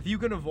 to. If you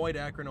can avoid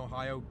Akron,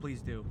 Ohio,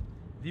 please do.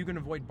 If you can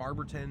avoid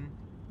Barberton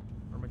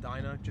or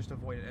Medina, just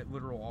avoid it at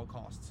literal all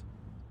costs.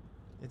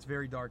 It's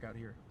very dark out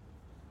here.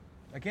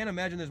 I can't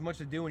imagine there's much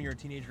to do when you're a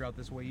teenager out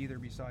this way either,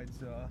 besides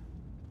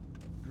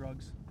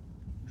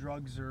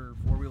drugs or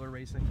four-wheeler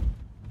racing.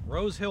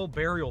 Rose Hill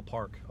Burial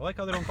Park. I like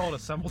how they don't call it a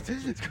cemetery.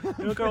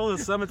 They don't call it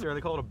a cemetery.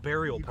 They call it a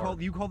burial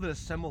park. You called it a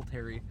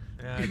cemetery.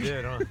 Yeah, I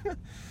did, huh?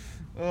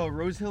 Oh,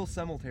 Rose Hill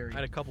Cemetery. I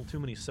had a couple too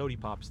many sody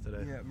pops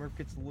today. Yeah, Murph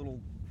gets the little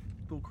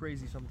little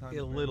crazy sometimes.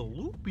 Get a man. little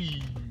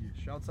loopy.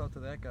 Shouts out to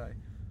that guy.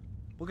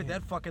 Look at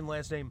that fucking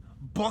last name,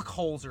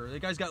 Buckholzer.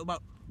 That guy's got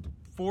about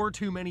 4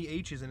 too many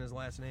H's in his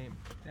last name.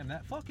 Damn,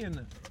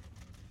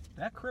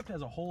 that crypt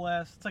has a whole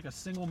ass. It's like a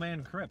single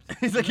man crypt.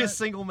 He's like a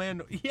single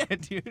man. Yeah,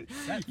 dude.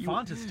 That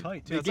font is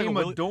tight too. They It's gave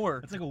like him a a door.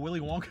 It's like a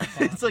Willy Wonka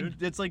font. It's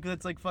like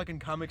that's like fucking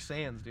Comic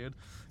Sans, dude.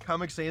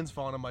 Comic Sans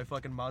font on my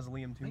fucking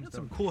mausoleum They got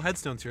tombstone. some cool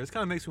headstones here. This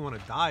kind of makes me want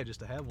to die just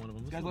to have one of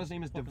them. This guy's last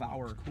name is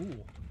Devour.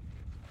 Cool.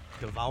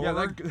 Devour.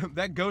 Yeah,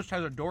 that ghost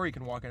has a door you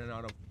can walk in and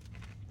out of.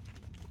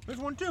 There's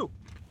one too.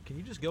 Can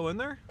you just go in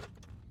there?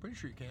 Pretty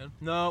sure you can.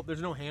 No,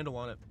 there's no handle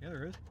on it. Yeah,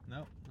 there is.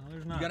 No,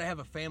 there's not. You gotta have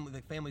a family.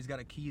 The family's got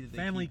a key that they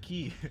family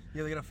keep. key.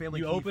 Yeah, they got a family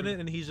You key. open it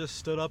and he's just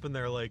stood up in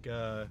there like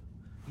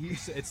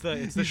He's it's the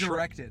he's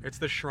erected. It's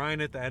the shrine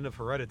at the end of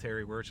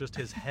Hereditary where it's just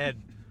his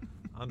head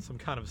on some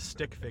kind of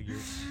stick figure.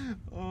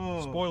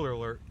 Oh. Spoiler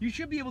alert. You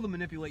should be able to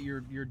manipulate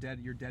your dead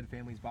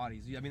family's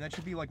bodies. I mean, that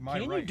should be like my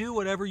Can right. you do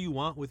whatever you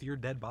want with your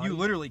dead body? You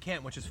literally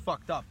can't, which is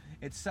fucked up.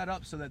 It's set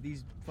up so that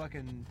these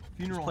fucking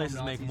funeral places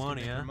home make Nazis can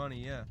money, their huh?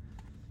 money, yeah.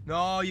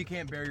 No, you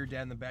can't bury your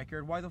dad in the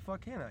backyard. Why the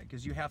fuck can't I?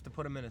 Because you have to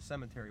put him in a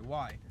cemetery.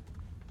 Why?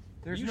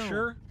 There's you no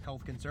sure?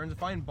 health concerns.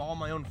 If I embalm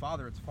my own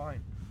father, it's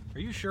fine. Are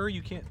you sure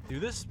you can't do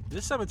this?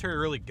 This cemetery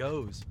really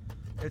goes.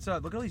 It's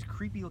look at all these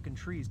creepy looking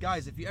trees,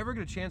 guys. If you ever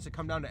get a chance to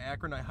come down to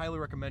Akron, I highly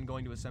recommend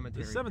going to a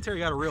cemetery. This cemetery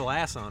got a real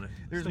ass on it.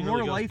 There's This thing more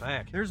really goes life.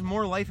 back. There's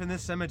more life in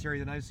this cemetery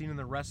than I've seen in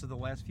the rest of the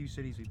last few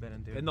cities we've been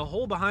into. And the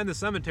whole behind the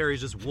cemetery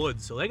is just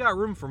woods, so they got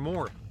room for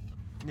more.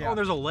 Yeah. Oh,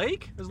 there's a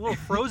lake? There's a little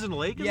frozen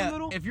lake in Yeah, the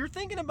middle? if you're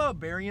thinking about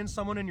burying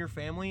someone in your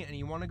family and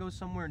you want to go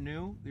somewhere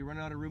new, you run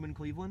out of room in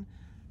Cleveland,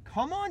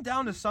 come on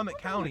down to Summit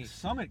County. Like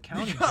Summit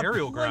County They got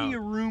burial plenty ground.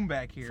 of room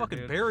back here. Fucking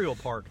dude. burial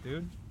park,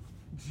 dude.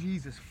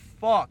 Jesus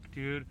fuck,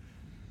 dude.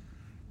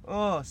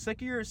 Oh,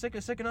 sick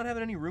of not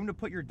having any room to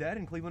put your dead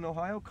in Cleveland,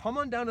 Ohio? Come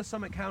on down to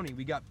Summit County.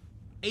 We got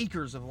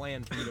acres of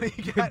land for you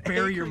to Got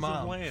bury your acres of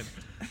mom. land.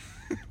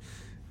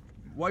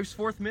 Wife's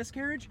 4th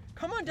miscarriage?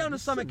 Come on down to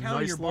This is Summit a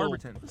County nice or little-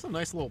 Barberton. This is a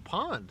nice little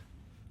pond.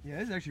 Yeah,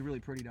 this is actually really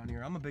pretty down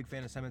here. I'm a big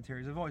fan of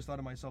cemeteries. I've always thought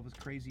of myself as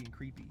crazy and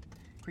creepy.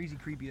 Crazy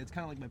creepy. That's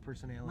kind of like my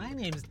personality. My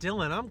name's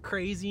Dylan. I'm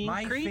crazy and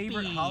My creepy.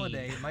 favorite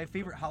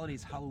holiday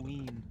is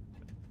Halloween.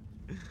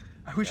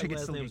 I wish I could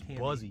Last still name's get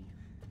candy. Buzzy.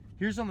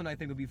 Here's something I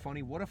think would be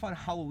funny. What if on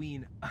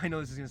Halloween, I know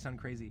this is gonna sound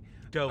crazy.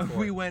 Go for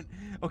we it. went.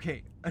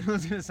 Okay, I know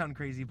it's gonna sound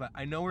crazy, but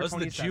I know we're That's the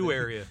 27. Jew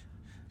area.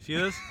 See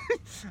this?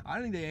 I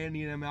don't think they had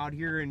any of them out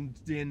here in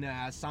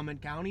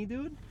Summit County,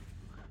 dude.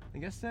 I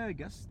guess you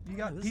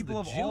got this is people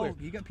the of Jew all. area.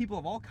 You got people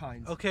of all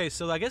kinds. Okay,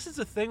 so I guess it's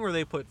a thing where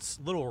they put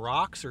little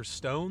rocks or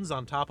stones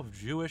on top of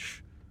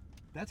Jewish.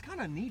 That's kind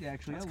of neat,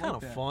 actually. That's I kind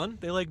like of that. fun.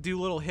 They like do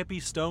little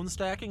hippie stone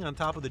stacking on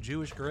top of the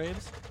Jewish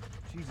graves.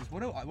 Jesus, what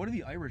do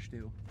the Irish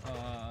do?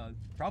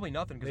 Probably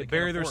nothing. Because They can't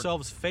bury afford.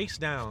 themselves face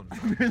down.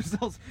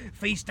 themselves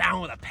face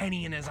down with a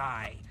penny in his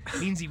eye.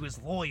 Means he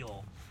was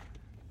loyal.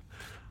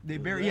 They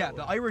bury, yeah.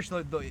 The Irish,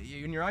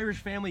 in your Irish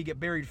family, you get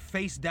buried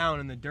face down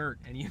in the dirt,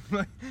 and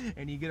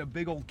you get a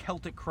big old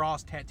Celtic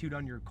cross tattooed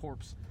on your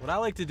corpse. What I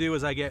like to do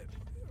is I get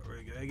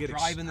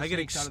Driving the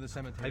snakes out of the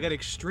cemetery. I get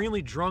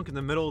extremely drunk in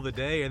the middle of the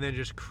day and then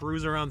just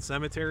cruise around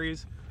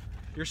cemeteries.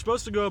 You're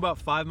supposed to go about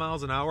 5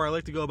 miles an hour. I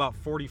like to go about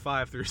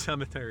 45 through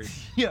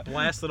cemeteries. Yeah.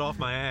 Blast it off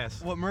my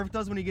ass. What Murph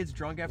does when he gets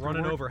drunk after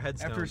Running work, over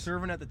headstones. after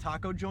serving at the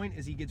taco joint,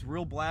 is he gets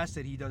real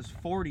blasted. He does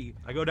 40.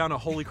 I go down to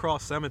Holy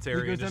Cross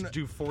Cemetery He and goes just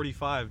down do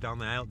 45 down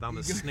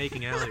the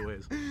snaking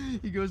alleyways.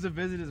 He goes to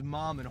visit his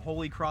mom in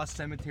Holy Cross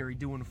Cemetery,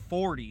 doing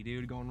 40,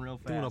 dude, going real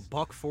fast. Doing a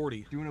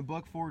 $1.40. Doing a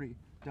 $1.40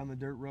 down the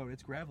dirt road.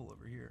 It's gravel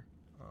over here.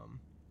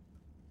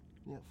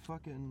 Yeah,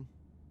 fucking.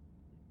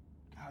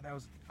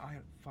 God,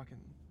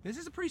 This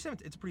is a pretty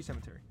cemetery. It's a pretty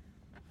cemetery.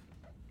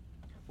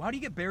 Well, how do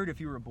you get buried if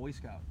you were a Boy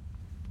Scout?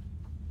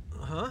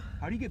 Huh?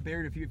 How do you get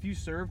buried if you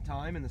served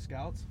time in the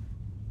Scouts?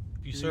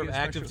 If you Do serve get a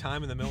active special-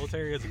 time in the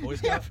military as a Boy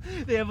They Scout,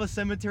 they have a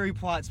cemetery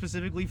plot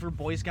specifically for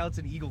Boy Scouts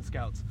and Eagle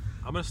Scouts.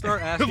 I'm gonna start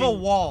They have asking. a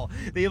wall.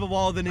 They have a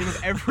wall with the name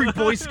of every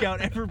Boy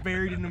Scout ever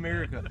buried in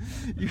America.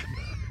 You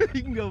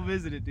can go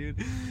visit it,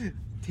 dude.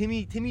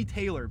 Timmy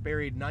Taylor,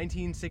 buried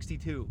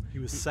 1962. He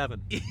was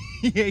 7.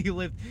 Yeah, he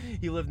lived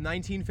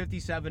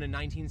 1957 and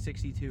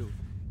 1962.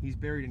 He's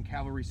buried in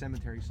Cavalry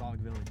Cemetery, Sauk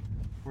Village,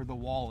 where the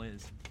wall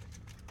is.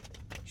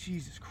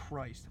 Jesus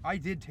Christ. I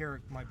did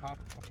tear my pop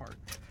apart.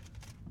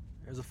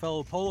 There's a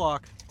fellow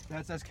Polak.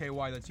 That's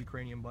SKY, that's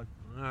Ukrainian blood.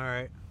 All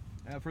right.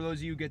 For those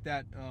of you who get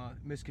that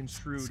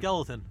misconstrued.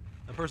 Skeleton.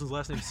 That person's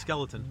last name's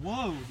Skeleton.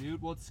 Whoa,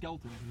 dude. Well, it's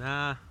Skeleton.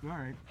 Nah, All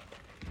right.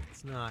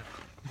 it's not.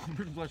 The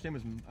person's last name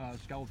is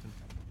Skeleton.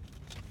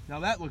 Now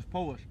that looks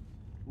Polish.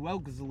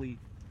 Welgsley.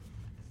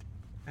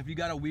 If you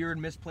got a weird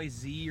misplaced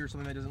Z or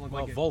something that doesn't look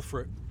Well, like it.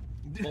 Wolfre.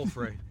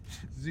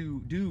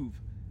 Duve.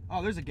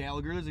 Oh, there's a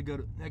Gallagher.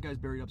 That guy's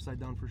buried upside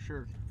down for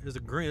sure. There's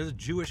a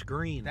Jewish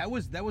green. That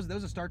was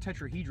a star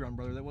tetrahedron,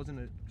 brother. That wasn't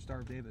a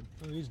Star of David.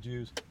 Oh, these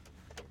Jews.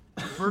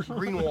 First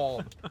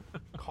Greenwald.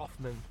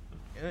 Kaufman.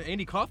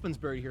 Andy Kaufman's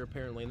buried here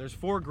apparently, and there's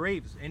 4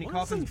 graves. Andy What is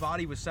Kaufman's this?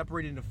 body was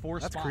separated into 4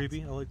 That's spots.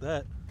 creepy. I like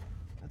that.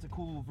 That's a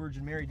cool little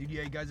Virgin Mary, dude.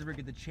 Yeah, you guys ever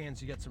get the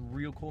chance, you got some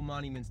real cool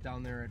monuments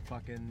down there at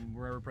fucking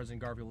wherever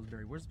President Garfield was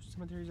buried. Where's the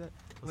cemetery at?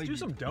 Let's do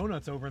some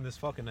donuts over in this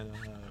fucking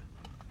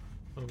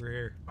over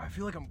here. I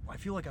feel like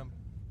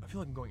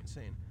I'm going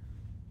insane.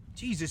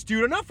 Jesus,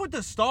 dude, enough with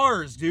the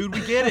stars, dude.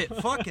 We get it.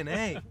 Fucking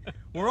A.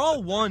 We're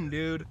all one,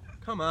 dude.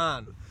 Come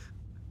on.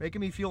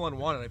 Making me feel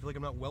unwanted. I feel like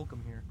I'm not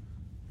welcome here.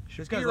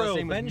 This guy's last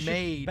name was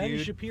May, Ben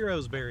dude.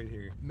 Shapiro's buried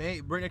here.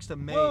 May, right next to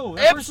May. Whoa,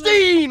 that person-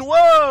 Epstein!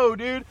 Whoa,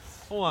 dude.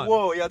 Hold on.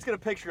 Whoa, yeah, let's get a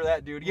picture of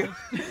that, dude. Yo.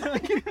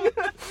 Let's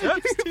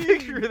get a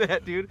picture of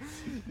that, dude.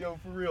 Yo,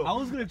 for real. I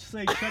was gonna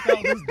say, check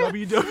out this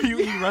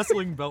WWE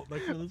wrestling belt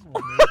next to this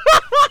one.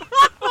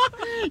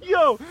 Man.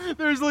 Yo,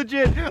 there's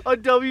legit a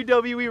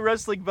WWE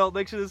wrestling belt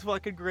next to this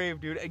fucking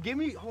grave, dude. And give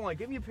me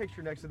a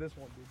picture next to this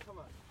one, dude. Come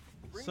on.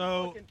 Bring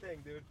So- the fucking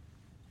thing, dude.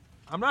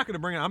 I'm not gonna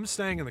bring it. I'm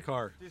staying in the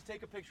car. Just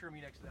take a picture of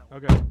me next to that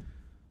one. Okay.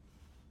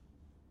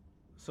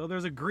 So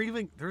there's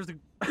grieving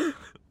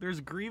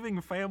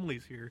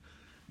families here.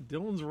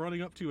 Dylan's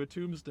running up to a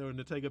tombstone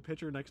to take a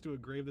picture next to a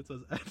grave that says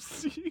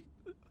Epstein.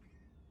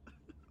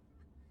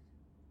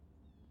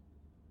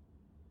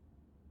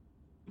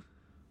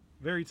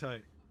 Very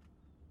tight.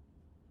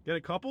 Get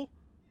a couple?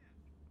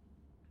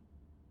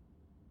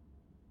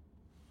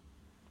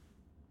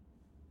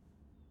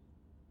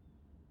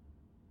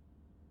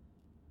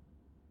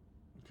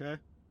 Okay.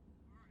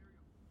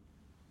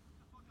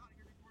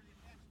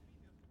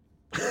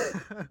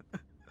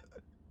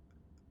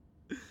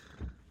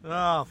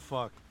 Oh,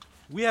 fuck.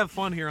 We have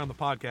fun here on the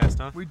podcast,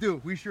 huh? We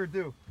do. We sure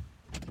do.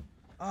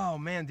 Oh,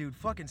 man, dude.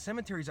 Fucking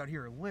cemeteries out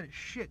here are lit as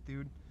shit,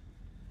 dude.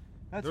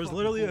 That's There's fucking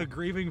literally cool. a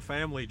grieving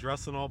family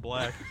dressed in all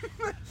black,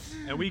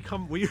 and we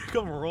come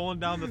rolling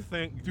down the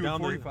thing, Doing down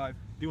 45.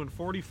 doing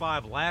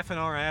 45, laughing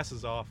our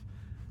asses off.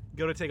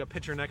 Go to take a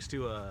picture next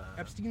to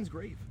Epstein's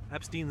grave.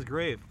 Epstein's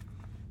grave.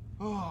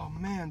 Oh,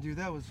 man, dude.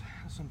 That's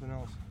something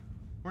else.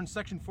 We're in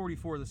section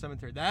 44 of the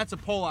cemetery. That's a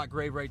Pollock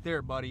grave right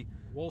there, buddy.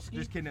 Wolski?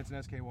 Just kidding. That's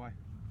an SKY.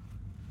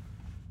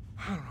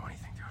 I don't know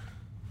anything,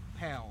 dude.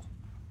 Pal.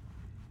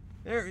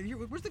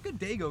 Where's the good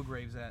Dago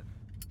graves at?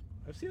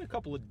 I've seen a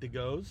couple of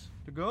Degos.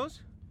 Dagos?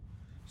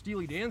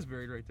 Steely Dan's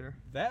buried right there.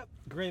 That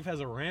grave has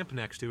a ramp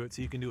next to it,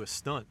 so you can do a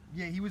stunt.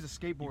 Yeah, he was a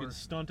You skateboarder. can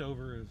stunt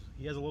over his.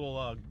 He has a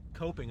little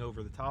coping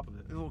over the top of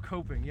it. A little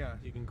coping, yeah.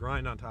 You can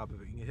grind on top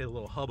of it. You can hit a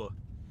little hubba.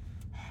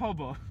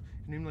 Hubba.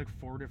 Named like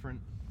 4 different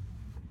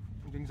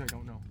things I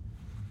don't know.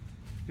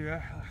 Dude,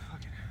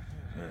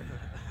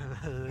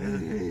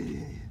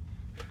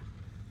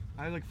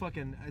 I like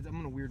fucking. I'm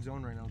in a weird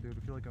zone right now, dude.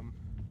 I feel like I'm.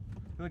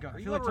 I Are feel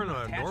you like ever in something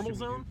a attached normal to me,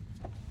 zone?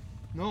 dude.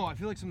 No, I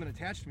feel like something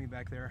attached to me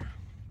back there.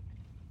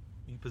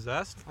 You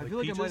possessed? I feel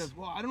like Peaches? I might have.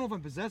 Well, I don't know if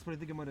I'm possessed, but I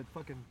think I might have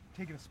fucking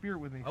taken a spirit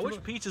with me. I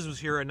wish Peaches was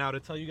here right now to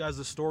tell you guys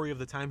the story of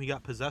the time he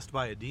got possessed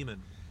by a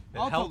demon.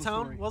 I'll At tell the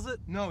Helltown, story. was it?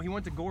 No, he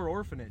went to Gore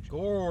Orphanage.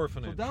 Gore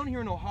Orphanage. So down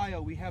here in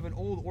Ohio, we have an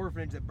old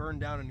orphanage that burned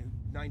down in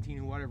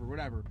 19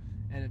 whatever,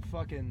 and it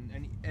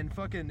fucking and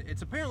fucking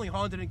it's apparently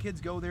haunted and kids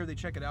go there, they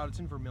check it out. It's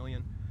in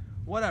Vermilion,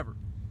 whatever.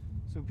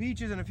 So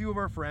Peaches and a few of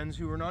our friends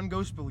who are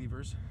non-ghost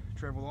believers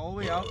traveled all the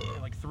way out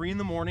at like 3 in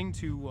the morning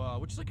to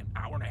which is like an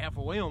hour and a half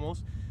away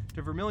almost,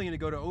 to Vermilion to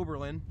go to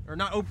Oberlin or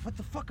not. What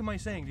the fuck am I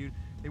saying, dude?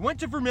 They went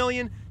to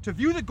Vermilion to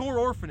view the Gore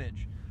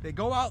Orphanage. They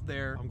go out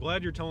there. I'm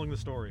glad you're telling the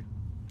story.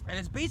 And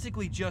it's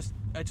basically just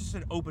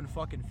an open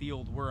fucking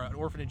field where an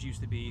orphanage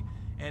used to be,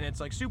 and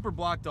it's like super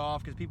blocked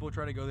off because people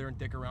try to go there and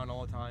dick around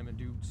all the time and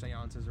do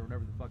seances or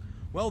whatever the fuck.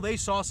 Well, they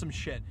saw some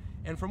shit,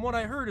 and from what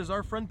I heard is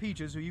our friend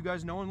Peaches, who you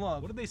guys know and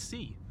love, What did they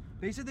see?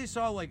 they said they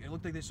saw like it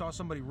looked like they saw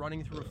somebody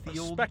running through a A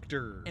field,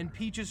 specter. and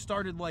Peaches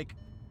started like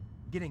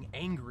getting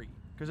angry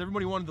because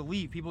everybody wanted to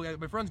leave.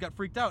 My friends got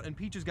freaked out, and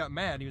Peaches got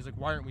mad. He was like,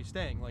 "Why aren't we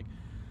staying? Like,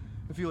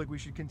 I feel like we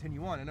should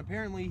continue on." And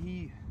apparently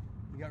he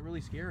got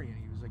really scary and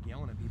he was like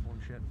yelling at people and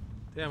shit.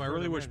 Damn, I Further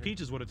really wish landed.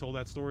 Peaches would have told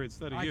that story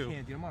instead of I you.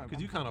 can't, dude.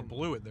 Because you kind of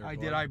blew it there. I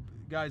bud. did.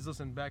 Guys,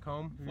 listen, back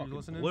home. If you're Fucking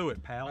listening, blew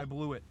it, pal. I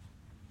blew it.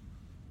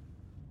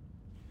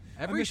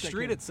 Every miss that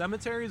street kid. at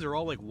cemeteries are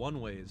all like one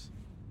ways.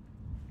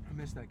 I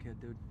miss that kid,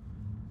 dude.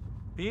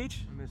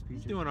 Peach? I miss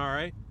Peaches. He's doing all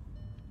right.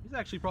 He's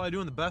actually probably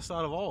doing the best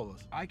out of all of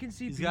us. I can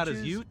see He's Peaches. got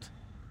his ute.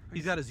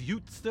 He's got his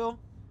ute still.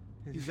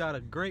 He's got a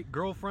great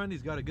girlfriend.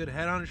 He's got a good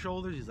head on his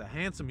shoulders. He's a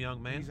handsome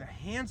young man. He's a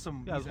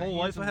handsome. Got his he's a whole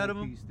life handsome ahead of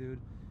little him. Piece, dude.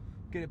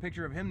 Get a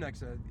picture of him next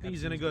to. He's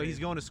Epstein's gonna go. grave. He's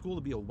going to school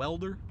to be a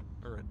welder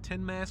or a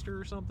tin master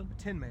or something.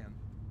 A Tin Man.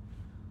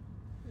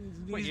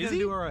 Wait, He's is gonna he?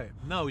 do all right.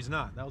 No, he's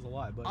not. That was a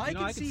lie. But I you know,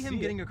 can see him it.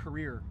 getting a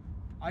career.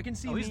 I can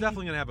see. Oh, he's me-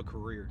 definitely gonna have a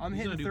career. I'm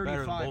he's hitting gonna do better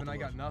than 35 both and I of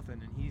got us.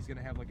 nothing, and he's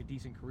gonna have like a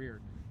decent career.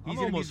 I'm He's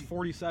gonna almost be-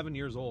 47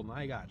 years old and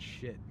I got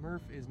shit.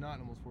 Murph is not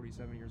almost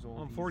 47 years old.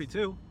 I'm He's-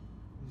 42.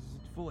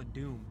 He's full of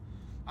doom.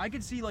 I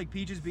could see like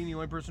Peaches being the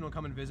only person who'll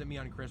come and visit me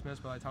on Christmas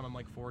by the time I'm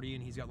like 40,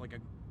 and he's got like a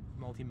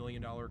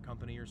multi-million-dollar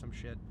company or some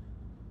shit.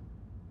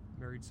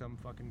 Married some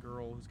fucking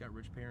girl who's got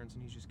rich parents,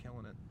 and he's just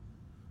killing it.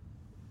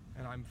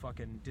 And I'm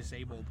fucking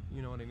disabled.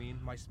 You know what I mean?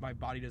 My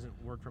body doesn't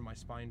work from my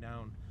spine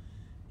down,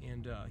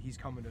 and he's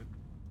coming to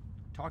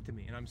talk to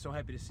me, and I'm so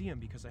happy to see him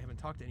because I haven't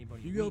talked to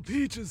anybody. in Hugo weeks.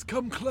 Peaches,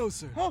 come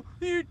closer. Oh,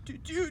 do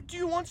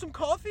you want some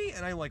coffee?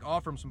 And I like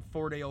offer him some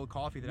 4-day-old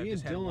coffee that I Me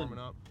just and had Dylan- warming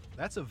up.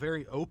 That's a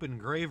very open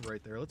grave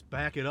right there. Let's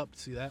back it up to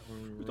see that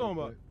one. What you talking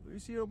about? You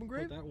see an open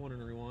grave? Put that one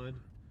in rewind.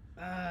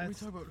 we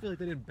talking about? I feel like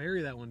they didn't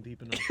bury that one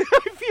deep enough.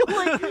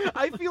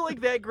 I feel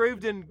like that grave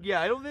didn't.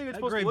 Yeah, I don't think it's That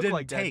supposed grave to look didn't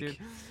like take. that,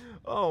 dude.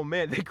 Oh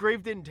man, that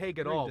grave didn't take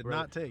at Grave all. did bro.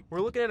 not take.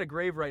 We're looking at a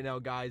grave right now,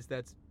 guys.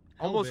 That's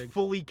How almost big?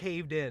 fully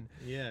caved in.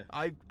 Yeah.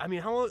 I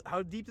mean,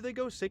 how deep do they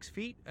go? 6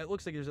 feet? It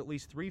looks like there's at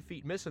least 3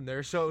 feet missing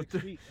there. So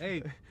 6 feet.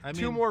 Hey, I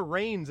mean, 2 more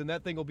rains and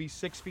that thing will be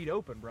 6 feet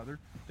open, brother.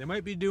 They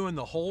might be doing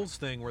the holes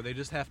thing where they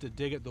just have to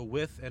dig at the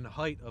width and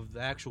height of the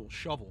actual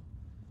shovel.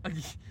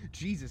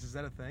 Jesus, is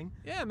that a thing?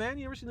 Yeah, man.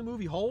 You ever seen the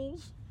movie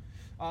Holes?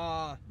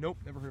 Nope,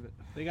 never heard of it.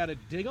 They got to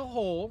dig a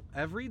hole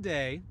every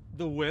day,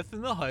 the width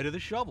and the height of the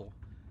shovel.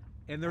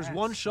 And there's That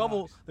one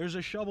shovel. sucks. There's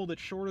a shovel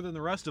that's shorter than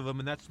the rest of them,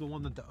 and that's the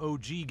one that the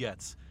OG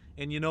gets.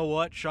 And you know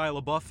what?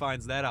 Shia LaBeouf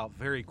finds that out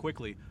very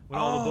quickly when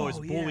all the boys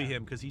Oh, bully yeah.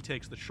 him because he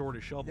takes the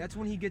shortest shovel. That's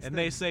when he gets. and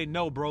the, they say,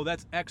 "No, bro,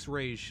 that's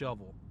X-Ray's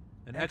shovel."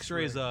 And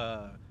X-Ray's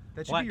a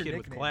That should black be your kid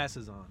with nickname.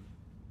 glasses on.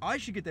 I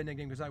should get that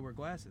nickname because I wear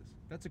glasses.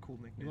 That's a cool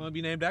nickname. You want to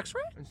be named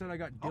X-Ray? Instead, I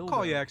got dildo. I'll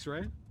call you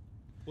X-Ray.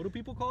 What do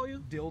people call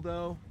you?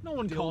 Dildo. No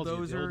one calls you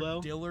Dildozer,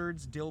 dildo.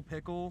 Dillards, Dill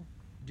Pickle,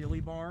 Dilly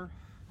Bar,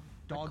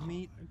 Dog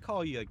Meat. I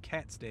call you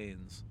Cat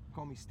Stains.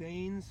 Call me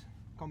Stains.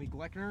 Call me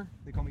Gleckner.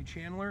 They call me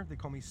Chandler. They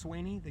call me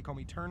Swaney. They call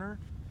me Turner.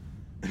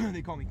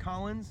 They call me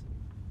Collins.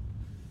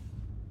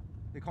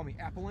 They call me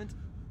Appellant.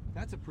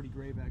 That's a pretty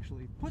grave,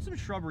 actually. Put some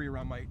shrubbery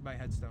around my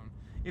headstone.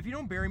 If you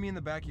don't bury me in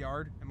the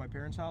backyard at my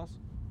parents' house,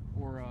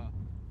 or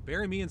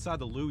Bury me inside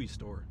the Louis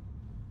store.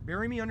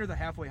 bury me under the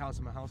halfway house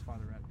of my house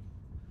father at.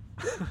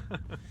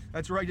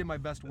 That's where I did my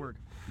best work.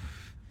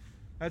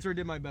 That's where I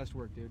did my best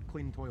work, dude.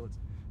 Cleaning toilets.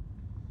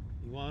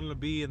 You want him to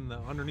be in the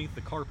underneath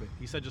the carpet.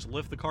 He said, just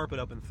lift the carpet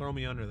up and throw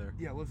me under there.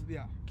 Yeah, let's.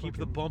 Yeah. Keep the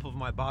fucking- bump of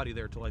my body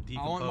there till I I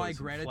decompose. want my and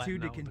flatten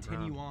gratitude to out with the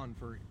continue ground. on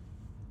for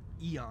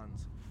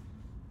eons.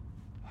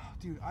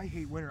 Dude, I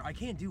hate winter. I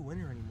can't do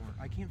winter anymore.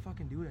 I can't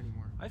fucking do it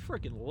anymore. I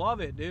freaking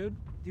love it, dude.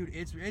 Dude,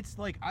 it's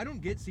like I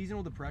don't get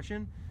seasonal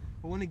depression,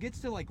 but when it gets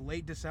to like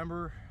late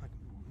December, like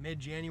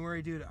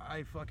mid-January, dude,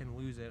 I fucking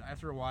lose it.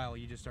 After a while,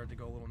 you just start to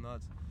go a little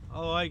nuts. I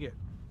like it.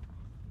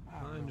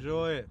 I don't I know.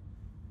 enjoy it.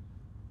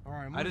 All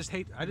right, I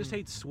just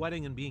hate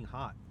sweating and being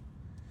hot.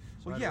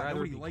 So Well, I'd yeah, rather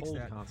nobody be likes cold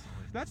that.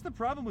 constantly. That's the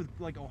problem with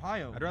like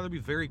Ohio. I'd rather be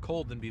very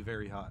cold than be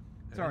very hot.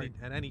 Sorry.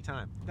 At any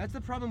time. That's the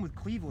problem with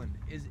Cleveland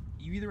is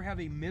you either have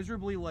a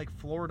miserably like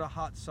Florida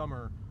hot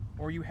summer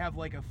or you have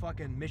like a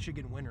fucking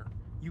Michigan winter.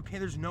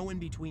 There's no in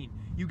between.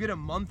 You get a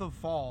month of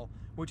fall,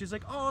 which is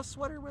like, oh,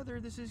 sweater weather,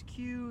 this is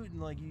cute, and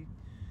like you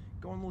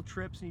go on little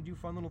trips and you do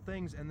fun little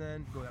things, and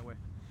then go that way.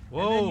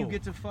 Whoa. And then you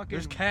get to fucking.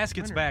 There's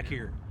caskets winter. back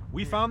here.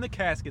 We Yeah. found the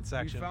casket We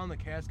section. found the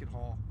casket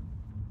hall.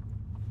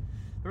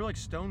 They're like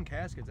stone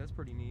caskets. That's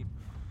pretty neat.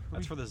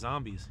 That's for the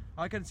zombies.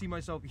 I can see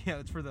myself. Yeah,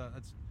 that's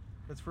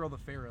for all the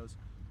pharaohs.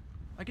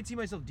 I could see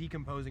myself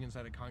decomposing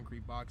inside a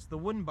concrete box. The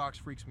wooden box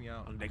freaks me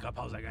out.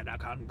 Decomposing in a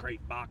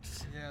concrete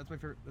box. Yeah, that's my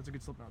favorite. That's a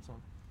good Slipknot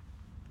song.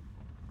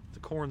 It's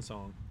a corn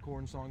song.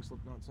 Corn song,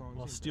 Slipknot song.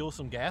 Well, same steal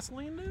some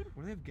gasoline, dude? thing.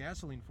 What do they have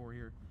gasoline for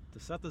here? To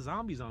set the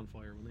zombies on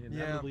fire when they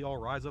Yeah. inevitably all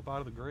rise up out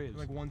of the graves.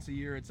 Like once a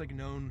year. It's like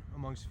known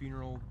amongst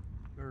funeral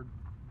or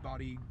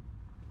body.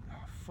 Oh,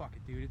 fuck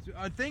it, dude. It's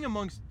a thing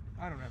amongst.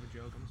 I don't have a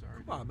joke. I'm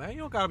sorry. Come on, man. You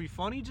don't gotta be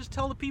funny. Just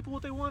tell the people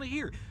what they want to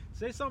hear.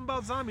 Say something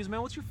about zombies,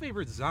 man. What's your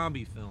favorite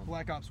zombie film?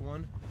 Black Ops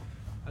 1.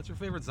 That's your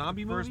favorite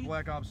zombie movie? First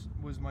Black Ops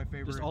was my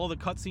favorite. Just all the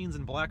cutscenes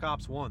in Black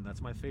Ops 1.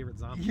 That's my favorite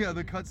zombie. Yeah,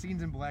 the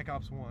cutscenes in Black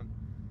Ops 1.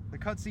 The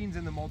cutscenes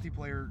in the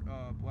multiplayer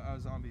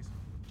zombies.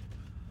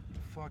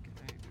 Fucking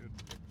hey, dude.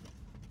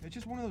 It's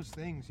just one of those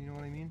things, you know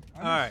what I mean?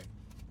 All right.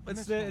 miss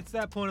It's, home. it's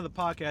that point of the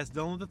podcast,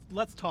 Dylan.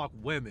 Let's talk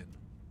women.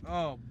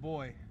 Oh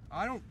boy.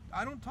 I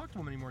don't talk to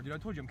them anymore, dude. I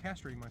told you I'm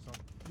castrating myself.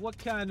 What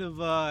kind of,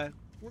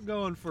 we're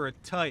going for a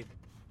type,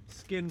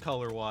 skin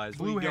color-wise.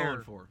 Blue what are you hair.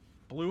 going for?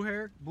 Blue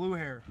hair? Blue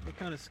hair. What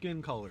kind of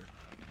skin color?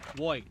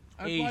 White,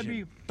 I'd Asian,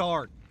 probably be-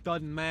 dark,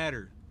 doesn't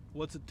matter.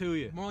 What's it to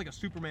you? More like a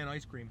Superman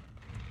ice cream.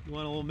 You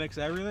want a little mix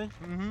of everything?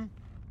 Mm-hmm.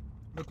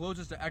 The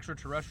closest to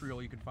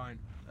extraterrestrial you can find.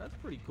 That's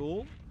pretty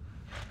cool.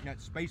 That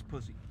space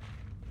pussy.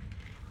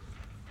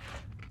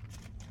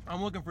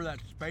 I'm looking for that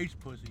space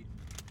pussy.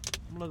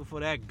 I'm looking for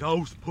that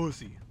ghost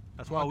pussy.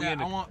 That's why we in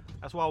the, I want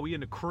that's why we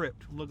in the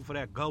crypt. I'm looking for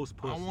that ghost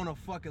pussy. I want to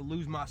fucking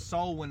lose my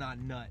soul when I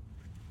nut.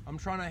 I'm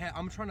trying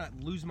to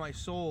lose my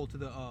soul to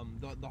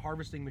the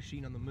harvesting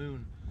machine on the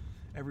moon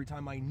every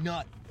time I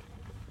nut.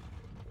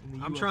 in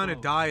the I'm trying to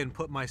UFO. die and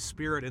put my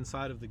spirit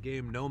inside of the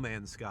game No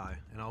Man's Sky,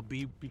 and I'll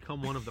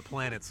become one of the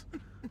planets.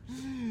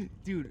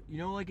 Dude, you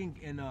know like in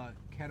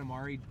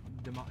Katamari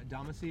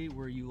Damacy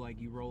where you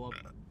roll up.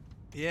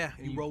 Yeah,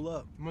 And you roll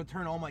up. I'm gonna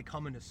turn all my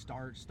cum into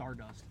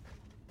stardust.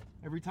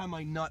 Every time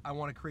I nut, I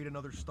want to create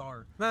another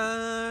star.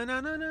 Na na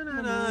na na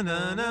na na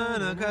na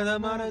na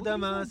Katamari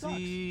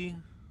Damacy.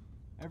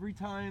 Every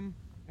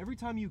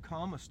time you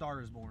come, a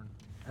star is born.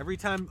 Every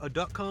time a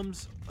duck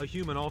comes, a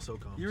human also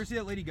comes. You ever see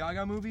that Lady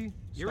Gaga movie?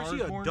 You ever Star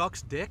see is a Born?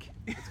 duck's dick?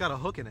 It's got a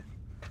hook in it.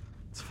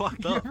 It's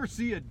fucked You up. ever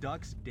see a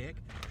duck's dick?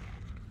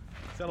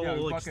 It's got a Yeah,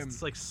 little, like, fucking-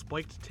 it's like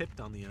spiked tipped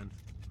on the end.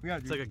 Yeah,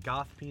 It's dude. like a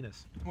goth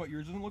penis. What,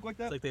 yours doesn't look like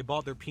that? It's like they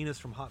bought their penis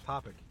from Hot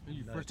Topic.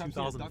 You in, first time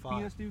seeing a duck 2005.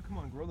 penis, dude? Come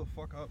on, grow the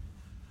fuck up.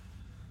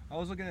 I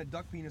was looking at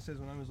duck penises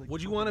when I was like.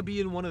 Would you want to fucking be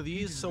in one of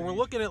these? Jesus So we're age.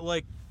 looking at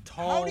like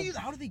tall.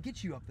 How do they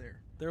get you up there?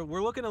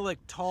 We're looking at like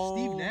tall.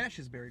 Steve Nash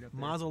is buried up there.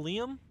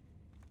 Mausoleum.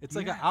 It's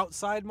like Yeah. an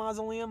outside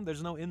mausoleum.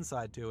 There's no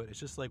inside to it. It's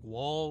just like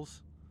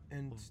walls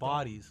and of stuff.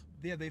 bodies.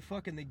 Yeah, they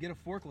get a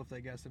forklift,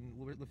 I guess, and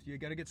lift you.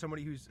 Got to get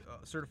somebody who's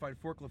a certified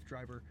forklift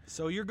driver.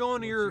 So you're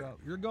going to Lifts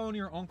you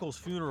your up. uncle's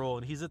funeral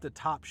and he's at the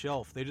top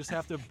shelf. They just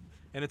have to,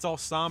 and it's all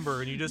somber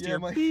and you just Yeah, hear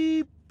my-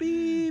 beep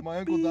beep. My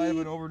uncle died of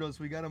beep. an overdose.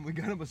 We got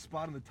him a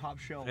spot on the top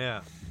shelf.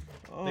 Yeah.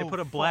 Oh, They put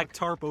a black fuck.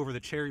 tarp over the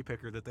cherry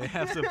picker that they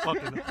have to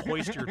fucking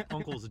hoist your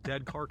uncle's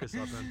dead carcass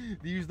up in.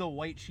 They used the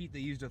white sheet they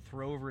used to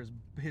throw over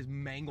his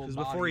mangled Because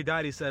body. before he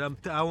died, he said,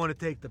 I want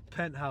to take the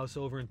penthouse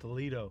over in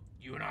Toledo.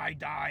 You and I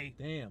die.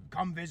 Damn.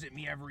 Come visit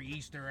me every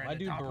Easter at My the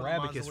dude top of the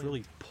Barabicus mausoleum.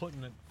 really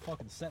putting it,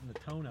 fucking setting the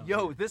tone out.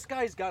 Yo, this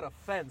guy's got a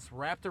fence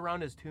wrapped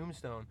around his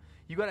tombstone.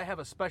 You got to have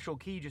a special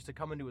key just to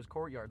come into his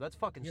courtyard. That's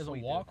fucking He has sweet.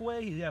 a dude.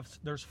 walkway.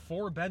 There's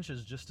 4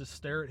 benches just to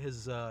stare at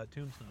his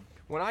tombstone.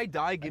 When I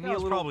die, give That me a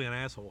guy's little probably an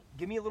asshole.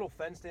 give me a little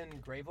fenced-in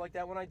grave like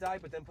that when I die,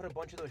 but then put a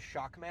bunch of those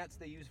shock mats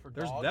they use for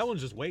dogs. That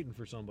one's just waiting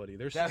for somebody.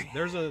 There's That-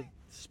 there's a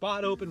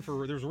spot open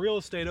for there's real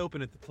estate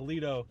open at the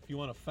Toledo if you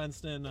want a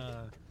fenced in.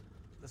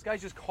 This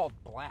guy's just called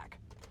Black.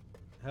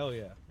 Hell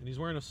yeah, and he's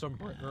wearing a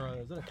sombrero.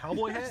 Is that a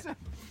cowboy hat?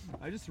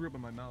 I just threw up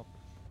in my mouth.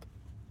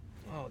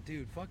 Oh,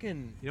 dude,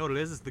 fucking. You know what it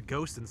is? It's the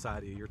ghost inside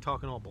of you. You're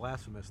talking all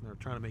blasphemous, and they're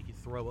trying to make you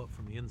throw up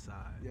from the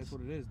inside. That's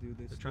what it is, dude.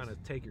 They're trying to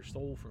take your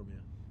soul from you.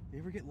 You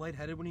ever get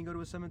lightheaded when you go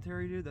to a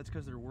cemetery, dude? That's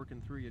because they're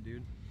working through you,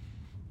 dude.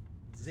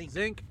 Zinc.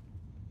 Zinc.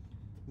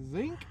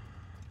 Zinc?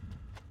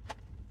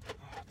 Oh,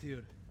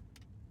 dude.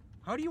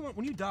 How do you want,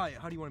 when you die,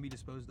 how do you want to be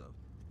disposed of?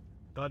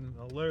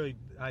 Doesn't literally.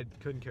 I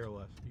couldn't care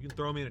less. You can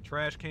throw me in a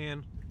trash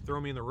can,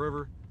 throw me in the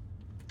river,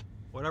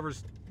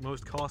 whatever's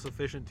most cost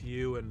efficient to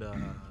you, and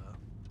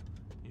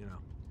you know,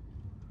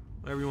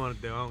 whatever you want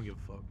to do. I don't give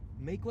a fuck.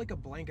 Make like a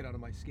blanket out of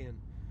my skin.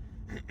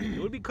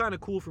 It would be kind of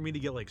cool for me to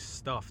get like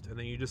stuffed, and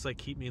then you just like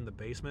keep me in the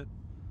basement,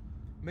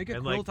 Make a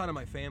And, quilt like- out of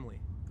my family.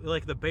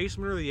 like the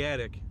basement or the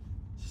attic.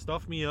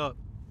 Stuff me up,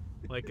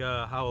 like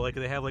how like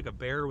they have like a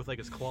bear with like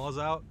his claws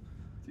out,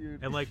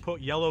 Dude. and like put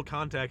yellow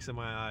contacts in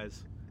my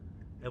eyes,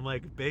 and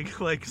like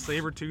big like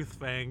saber tooth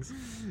fangs,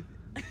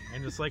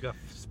 and just like a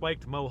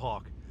spiked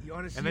mohawk. You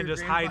wanna see And then your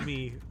just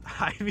grandpa-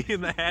 hide me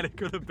in the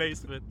attic or the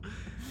basement,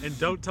 and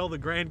don't tell the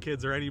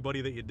grandkids or anybody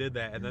that you did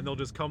that, and then they'll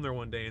just come there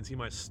one day and see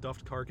my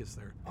stuffed carcass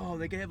there. Oh,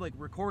 they can have like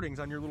recordings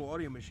on your little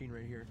audio machine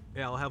right here.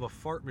 Yeah, I'll have a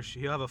fart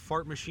machine. He'll have a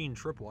fart machine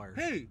tripwire.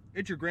 Hey,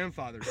 it's your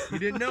grandfather. You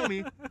didn't know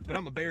me, but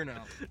I'm a bear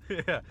now.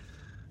 Yeah.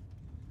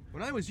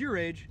 When I was your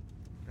age,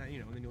 you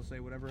know, then you'll say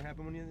whatever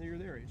happened when you're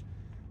their age.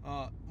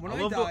 When I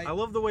I, love die, I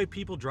love the way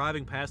people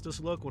driving past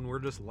us look when we're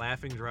just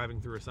laughing driving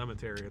through a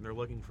cemetery and they're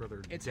looking for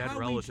their it's dead how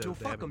relative. we they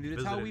fuck them, haven't dude.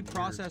 It's how we visited in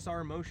process our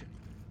emotion.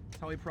 It's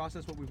how we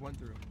process what we've went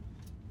through.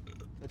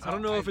 That's I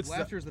don't know if it's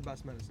laughter is the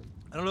best medicine.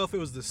 years. I don't know if it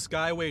was the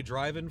Skyway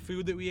drive-in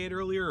food that we ate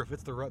earlier, or if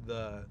it's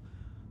the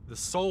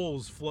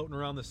souls floating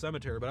around the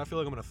cemetery. But I feel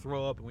like I'm gonna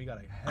throw up and we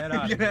gotta head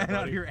out. Get of here, out of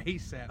buddy. here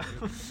ASAP,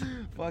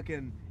 dude.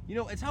 Fucking, you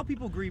know, it's how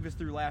people grieve is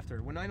through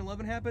laughter. When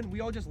 9/11 happened,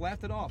 we all just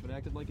laughed it off and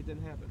acted like it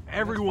didn't happen. And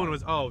Everyone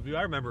that's was. Oh, dude,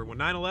 I remember when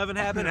 9/11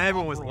 happened.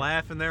 Everyone was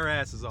laughing their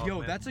asses off. fine. Yo,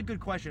 man. that's a good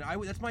question.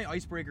 That's my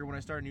icebreaker when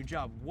I start a new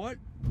job. Where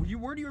do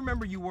you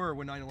remember you were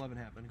when 9/11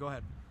 happened? Go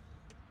ahead.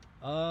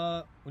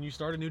 When you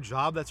start a new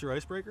job, that's your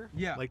icebreaker.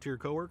 Yeah. Like to your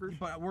coworkers.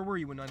 But where were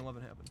you when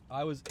 9/11 happened?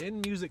 I was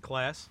in music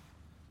class.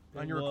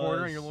 On It your recorder,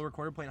 on was- your little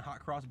recorder, playing hot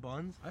cross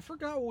buns. I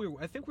forgot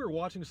what I think we were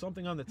watching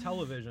something on the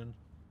television,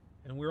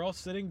 and we were all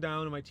sitting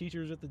down, and my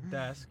teacher's at the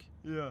desk.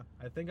 Yeah.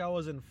 I think I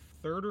was in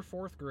 3rd or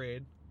 4th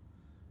grade,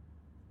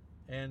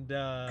 and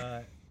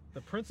the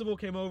principal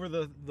came over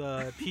the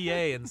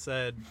PA and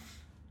said,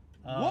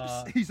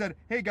 Whoops! He said,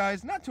 "Hey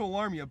guys, not to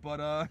alarm you,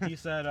 but He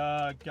said,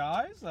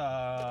 guys,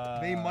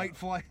 they might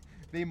fly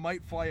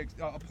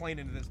a plane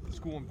into this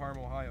school in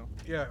Parma, Ohio."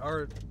 Yeah,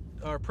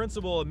 our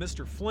principal,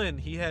 Mr. Flynn,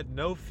 he had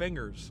no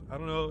fingers. I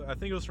don't know. I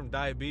think it was from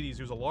diabetes.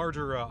 He was a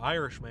larger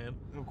Irish man.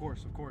 Of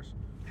course.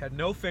 Had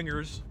no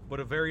fingers, but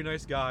a very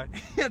nice guy.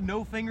 He had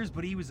no fingers,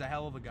 but he was a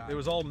hell of a guy. It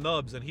was all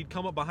nubs, and he'd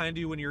come up behind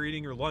you when you're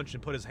eating your lunch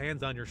and put his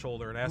hands on your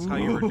shoulder and ask how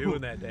you were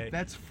doing that day.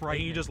 That's And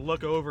frightening. you just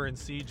look over and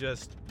see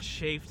just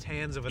chafed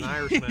hands of an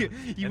Irishman, You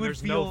and would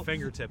there's no feel-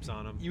 fingertips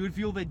on him. You would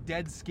feel the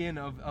dead skin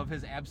of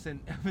his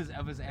absent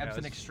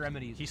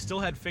extremities. He still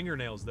had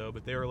fingernails though,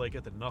 but they were like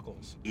at the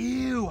knuckles.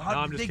 Ew! No,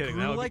 How I'm did just they kidding.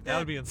 grew That would, like that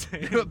would be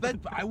insane.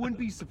 I wouldn't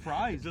be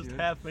surprised. just dude.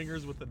 half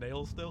fingers with the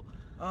nails still.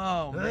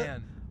 Oh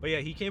man. But yeah,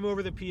 he came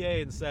over the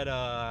PA and said,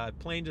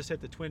 plane just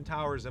hit the Twin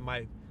Towers, and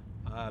my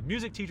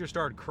music teacher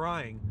started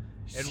crying.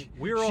 And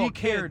we were all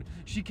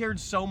She cared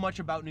so much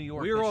about New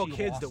York. We were that all she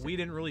kids lost that it. we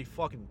didn't really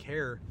fucking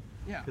care.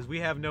 Yeah. Because we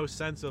have no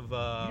sense of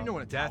didn't know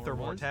what a death tower or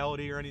was.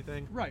 mortality or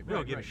anything. Right, We don't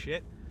right, give a right.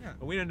 shit. Yeah.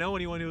 And we didn't know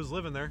anyone who was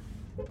living there.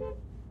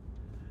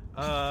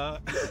 I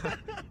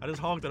just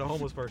honked at a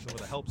homeless person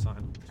with a help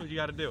sign. That's what you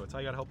got to do. It's how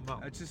you got to help them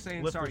out. It's just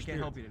saying Lift sorry, their can't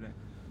help you spirits.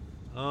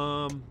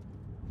 today.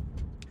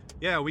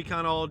 Yeah, we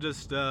kind of all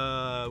just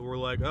were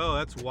like, oh,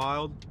 that's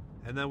wild.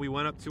 And then we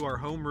went up to our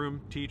homeroom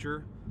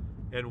teacher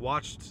and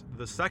watched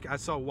the second.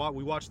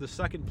 We watched the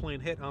second plane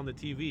hit on the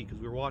TV because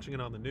we were watching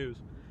it on the news.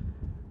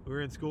 We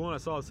were in school and I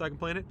saw the second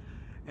plane hit.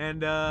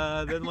 And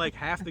then like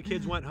half the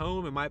kids went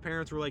home and my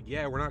parents were like,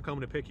 yeah, we're not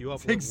coming to pick you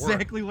up. That's We're at work."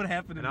 exactly what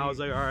happened to And me. I was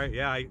like, all right,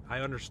 yeah, I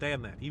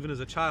understand that. Even as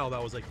a child, I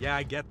was like, yeah,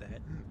 I get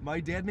that. My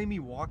dad made me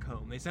walk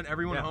home. They sent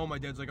everyone Yeah. home. My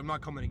dad's like, I'm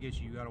not coming to get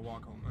you. You got to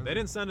walk home. I was They like,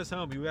 didn't send us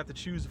home. We have to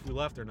choose if we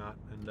left or not.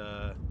 And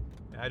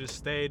I just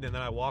stayed and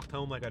then I walked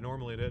home like I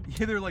normally did.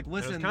 Yeah, they're like,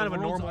 listen, kind of the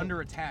a world's normal-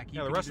 under attack. You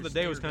Yeah, the can rest of the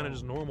either day was stay or kind of go.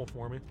 just normal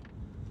for me.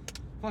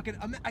 Fucking,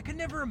 I could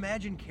never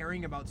imagine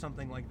caring about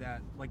something like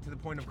that, like to the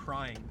point of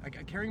crying.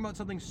 Like caring about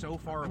something so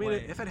far I mean,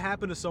 away. if it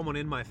happened to someone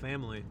in my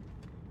family,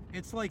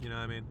 It's like you know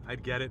what I mean?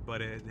 I'd get it, but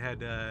it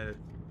had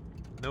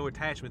no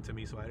attachment to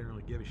me, so I didn't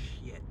really give a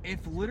shit.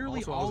 if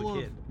literally Also, I was a all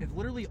of kid. if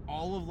literally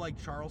all of like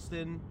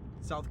Charleston,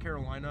 South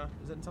Carolina,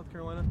 is that in South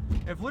Carolina?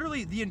 If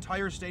literally the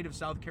entire state of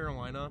South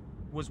Carolina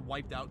was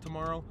wiped out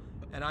tomorrow,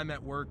 and I'm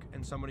at work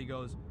and somebody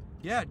goes,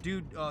 "Yeah,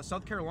 dude,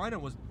 South Carolina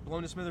was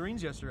blown to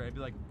smithereens yesterday," I'd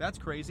be like, "That's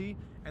crazy,"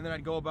 and then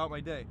I'd go about my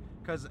day.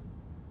 Because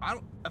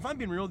if I'm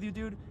being real with you,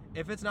 dude,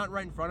 if it's not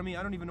right in front of me,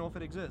 I don't even know if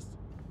it exists.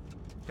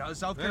 Does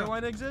South Yeah.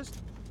 Carolina exist?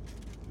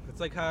 It's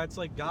like how it's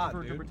like God,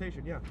 For dude.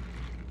 interpretation, yeah.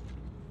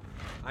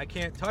 I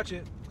can't touch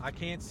it. I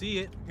can't see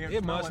it. Can't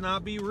It smell must it.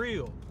 not be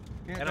real.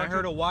 Can't And I touch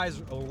heard it.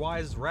 a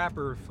wise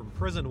rapper from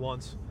prison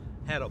once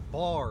had a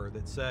bar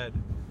that said,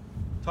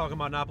 talking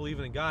about not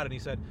believing in God, and he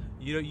said,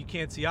 you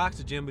can't see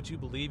oxygen, but you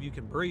believe you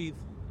can breathe.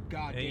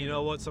 God And damn you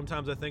know what?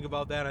 Sometimes I think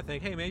about that. And I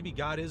think, hey, maybe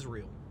God is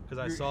real, because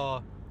I You're-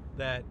 saw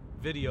that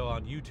video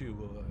on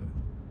YouTube of a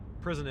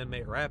prison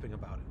inmate rapping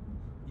about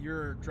it.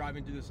 You're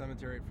driving through the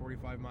cemetery at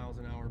 45 miles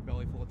an hour,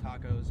 belly full of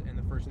tacos, and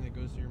the first thing that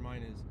goes through your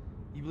mind is,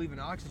 you believe in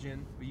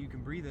oxygen, but you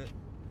can breathe it.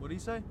 What do you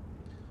say?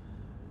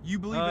 You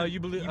believe in you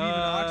believe- in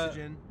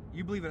oxygen.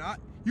 You believe in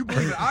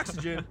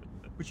oxygen,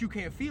 but you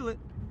can't feel it.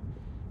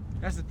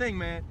 That's the thing,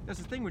 man. That's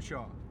the thing with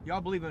y'all. Y'all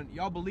believe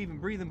in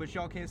breathing, but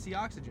y'all can't see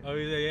oxygen. Oh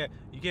yeah.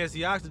 You can't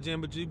see oxygen,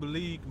 but you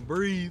believe you can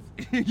breathe.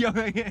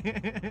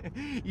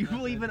 You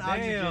believe in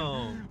oxygen.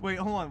 Damn. Wait,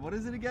 hold on. What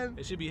is it again?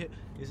 It should be.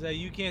 He said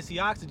you can't see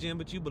oxygen,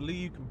 but you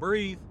believe you can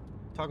breathe.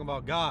 Talking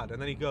about God,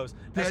 and then he goes,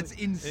 That's and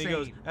he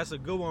goes, insane. that's a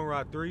good one,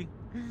 right? 3.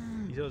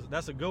 He goes,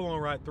 that's a good one,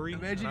 right? 3.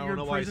 Imagine And I you're don't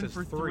in know why he prison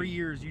says for 3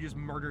 years. You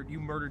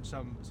murdered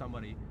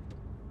somebody,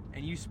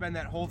 and you spend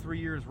that whole 3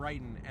 years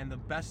writing, and the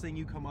best thing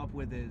you come up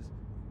with is,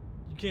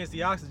 You can't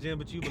see oxygen,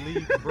 but you believe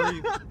you can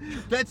breathe.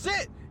 that's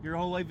it. Your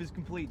whole life is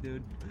complete,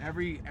 dude.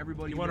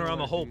 Everybody. He went around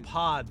the whole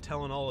pod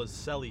telling all his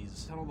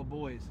cellies. Telling all the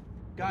boys,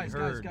 what he guys,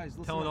 heard,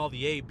 listen telling up. all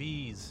the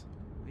ABs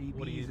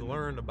what he ABs and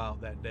learned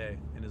about that day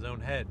in his own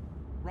head,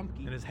 Rumpke.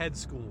 in his head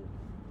school.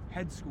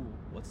 Head school.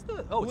 What's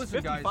the? Oh, it's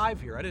Listen, guys.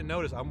 55 here. I didn't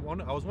notice. I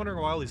was wondering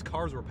why all these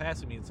cars were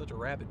passing me at such a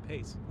rapid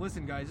pace.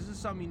 Listen, guys, this is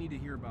something you need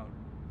to hear about.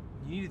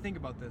 You need to think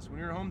about this. When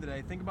you're at home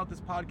today, think about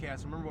this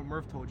podcast. Remember what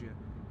Murph told you.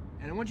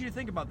 And I want you to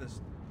think about this.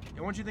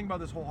 I want you to think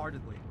about this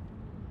wholeheartedly.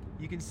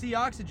 You can see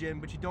oxygen,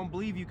 but you don't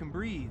believe you can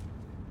breathe.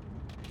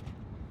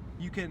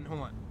 You can,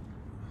 hold on.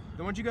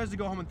 I want you guys to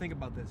go home and think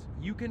about this.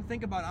 You can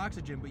think about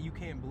oxygen, but you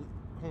can't believe,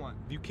 hold on.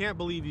 You can't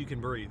believe you can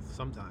breathe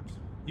sometimes.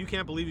 You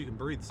can't believe you can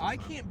breathe I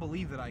sometimes. can't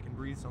believe that I can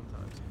breathe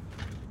sometimes.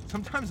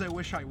 Sometimes I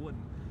wish I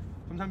wouldn't.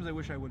 Sometimes I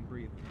wish I wouldn't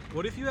breathe.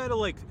 What if you had to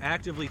like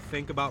actively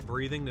think about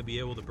breathing to be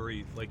able to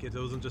breathe? Like it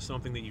wasn't just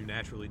something that you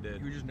naturally did.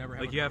 You would just never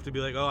have Like a you have to be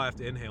like, oh, I have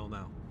to inhale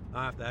now.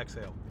 I have to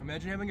exhale.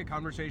 Imagine having a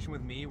conversation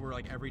with me where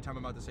like every time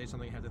I'm about to say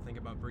something I have to think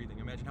about breathing.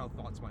 Imagine how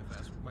how fast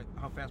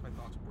my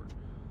thoughts would work.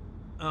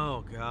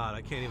 Oh God,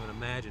 I can't even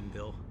imagine,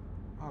 Bill.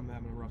 I'm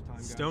having a rough time,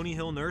 guys. Stony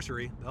Hill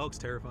Nursery. That looks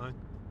terrifying.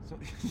 So,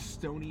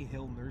 Stony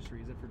Hill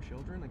Nursery, is it for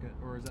children?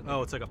 Or is that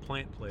Oh, it's like a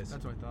plant place.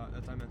 That's what I thought.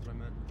 That's what I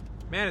meant.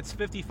 Man, it's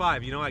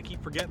 55. You know, I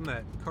keep forgetting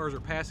that cars are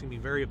passing me.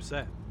 Very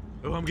upset.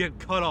 Oh, I'm getting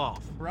cut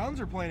off. The Browns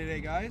are playing today,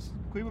 guys.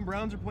 Cleveland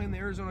Browns are playing the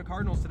Arizona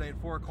Cardinals today at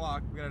 4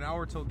 o'clock. We got an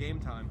hour till game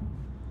time.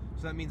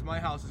 So that means my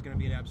house is going to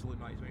be an absolute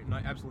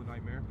nightmare. Absolute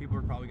nightmare. People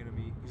are probably going to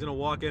be... He's gonna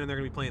walk in and they're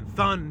gonna be playing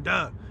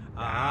Thunder.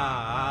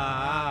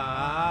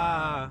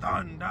 Ah.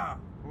 Thunder!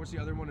 And what's the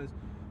other one is...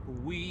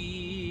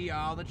 We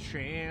are the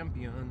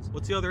champions.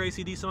 What's the other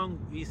ACDC song?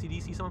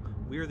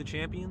 We Are the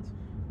Champions.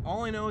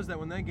 All I know is that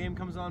when that game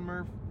comes on,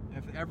 Murph,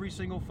 if every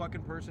single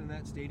fucking person in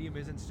that stadium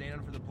isn't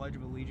standing for the Pledge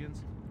of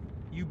Allegiance,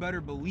 you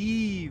better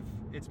believe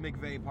it's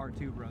McVay Part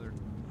 2, brother.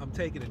 I'm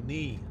taking a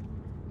knee.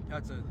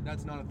 That's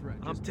not a threat.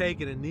 I'm Just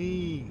taking a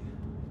knee.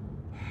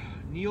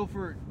 kneel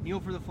for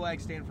the flag,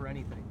 stand for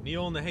anything.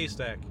 Kneel in the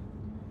haystack.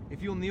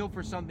 If you'll kneel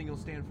for something, you'll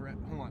stand for it.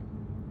 Hold on.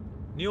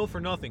 Kneel for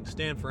nothing,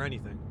 stand for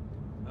anything.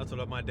 That's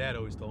what my dad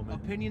always told me.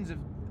 Opinions of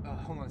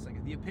hold on a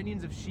second. The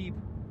opinions of sheep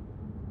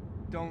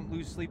don't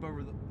lose sleep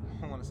over the.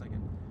 Hold on a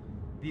second.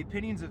 The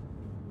opinions of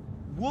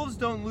Wolves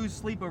don't lose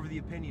sleep over the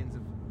opinions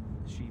of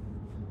sheep.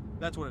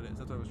 That's what it is.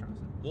 That's what I was trying to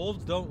say.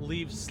 Wolves don't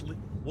leave sleep.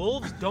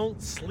 Wolves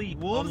don't sleep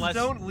Wolves unless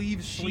don't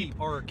leave sheep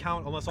sleep. are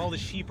unless all the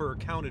sheep are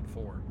accounted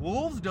for.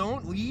 Wolves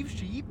don't leave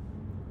sheep.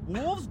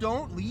 Wolves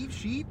don't leave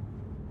sheep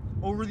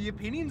over the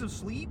opinions of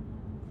sleep.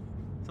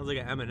 Sounds like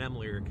an Eminem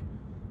lyric.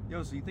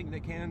 Yo, so you think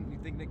Nick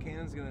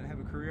Cannon's gonna have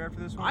a career after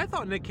this one? I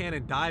thought Nick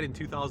Cannon died in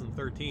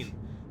 2013.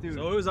 Dude,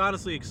 So it was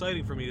honestly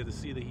exciting for me to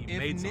see that he if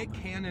made Nick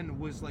something. Cannon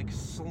was like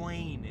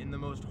slain in the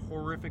most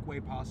horrific way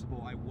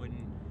possible,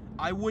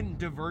 I wouldn't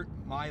divert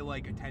my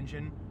like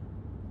attention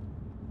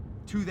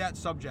to that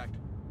subject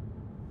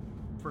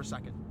for a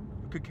second.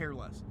 I could care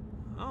less.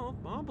 Oh,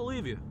 I don't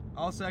believe you.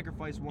 I'll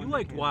sacrifice one. You Nick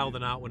liked Cannon, Wild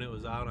dude. and Out when it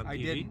was out on I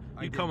TV. didn't.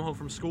 I You'd come didn't. home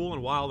from school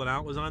and Wild and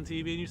Out was on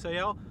TV, and you say,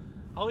 "I'll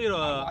eat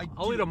I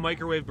eat a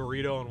microwave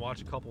burrito and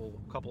watch a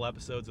couple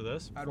episodes of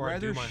this I'd before I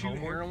do rather my shoot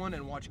homework." heroin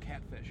and watch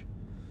Catfish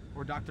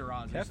or Dr. Oz.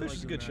 I used to Catfish like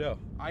is a doing good that. show.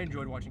 I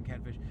enjoyed watching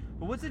Catfish.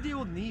 But what's the deal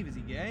with Neve? Is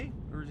he gay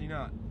or is he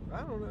not? I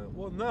don't know.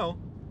 Well, no.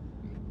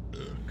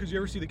 Cause you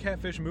ever see the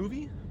Catfish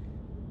movie?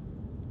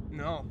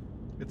 No.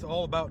 It's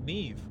all about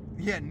Neve.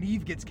 Yeah,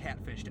 Neve gets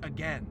catfished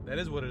again. That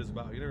is what it is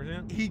about. You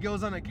understand? He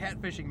goes on a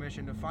catfishing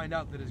mission to find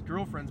out that his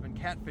girlfriend's been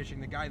catfishing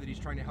the guy that he's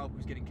trying to help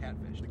who's getting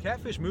catfished. The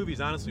Catfish movie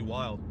is honestly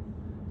wild.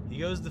 He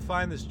goes to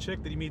find this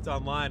chick that he meets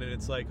online, and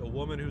it's like a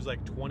woman who's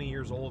like 20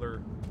 years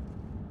older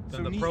than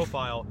So the Neve-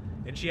 profile,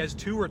 and she has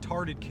 2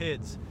 retarded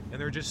kids, and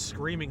they're just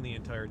screaming the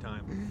entire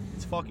time.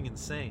 It's fucking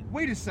insane.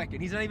 Wait a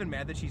second. He's not even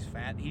mad that she's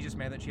fat. He's just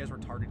mad that she has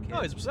retarded kids. No,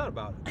 he's upset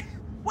about it.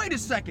 Wait a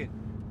second.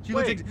 She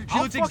Wait, looks,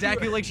 I'll looks fuck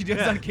exactly you- like she does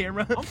Yeah. on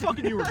camera. I'm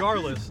fucking you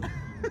regardless.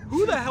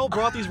 Who the hell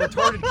brought these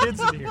retarded kids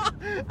in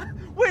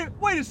here?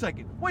 Wait a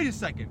second. Wait a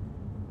second.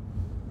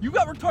 You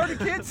got retarded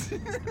kids?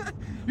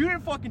 You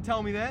didn't fucking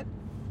tell me that.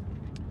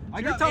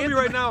 You're telling me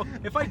right now,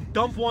 if I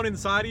dump one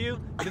inside of you,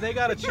 do they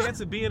got a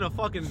chance of being a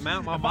fucking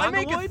Mount If I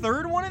make a Mongoloid?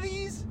 third one of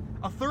these,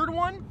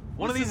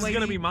 One of these is listen,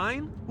 gonna lady, be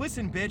mine?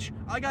 Listen, bitch,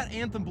 I got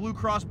Anthem Blue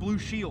Cross Blue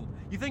Shield.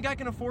 You think I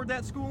can afford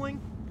that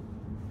schooling?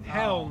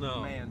 Hell Oh,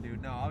 no. Man,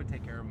 dude, no, I would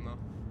take care of him though.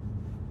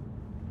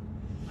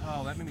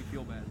 Oh, that made me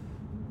feel bad.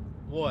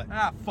 What?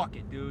 Ah, fuck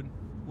it, dude.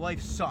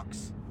 Life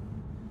sucks.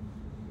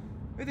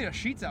 They think of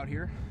sheets out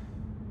here.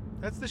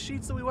 That's the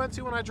sheets that we went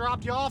to when I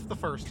dropped you off the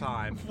first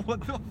time.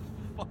 What the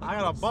fuck? I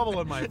got a bubble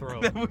in my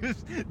throat.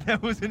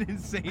 That was an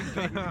insane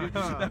thing, dude.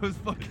 That was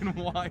fucking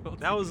wild.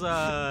 That was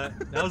I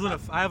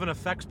have an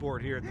effects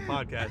board here at the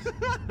podcast.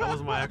 That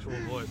was my actual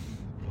voice.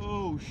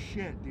 Oh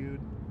shit,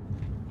 dude.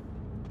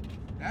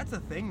 That's a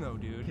thing though,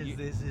 dude. You-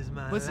 this is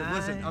my Listen.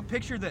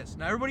 Picture this.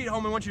 Now, everybody at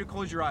home, I want you to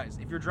close your eyes.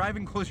 If you're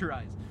driving, close your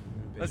eyes.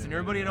 Listen,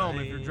 everybody at home,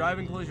 if you're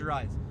driving, close your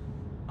eyes.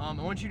 I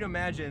want you to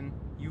imagine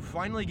you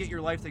finally get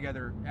your life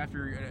together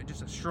after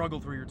just a struggle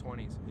through your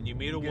 20s. And you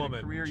meet a You get a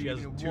woman. career, She you has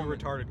meet a 2 woman.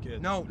 retarded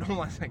kids. No,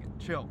 last second.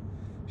 Chill.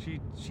 She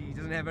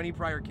doesn't have any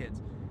prior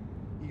kids.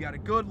 You got a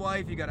good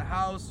life. You got a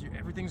house.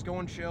 Everything's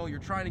going chill. You're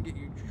trying to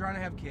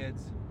have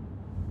kids.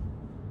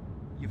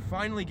 You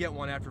finally get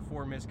one after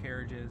 4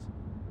 miscarriages.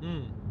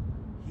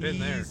 Been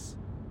there.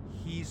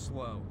 He's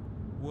slow.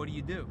 What do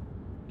you do?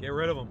 Get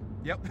rid of them.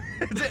 Yep.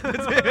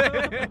 That's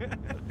it.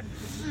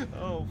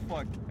 Oh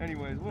fuck.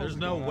 Anyways, what else There's is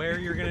no going on? where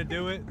you're gonna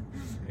do it.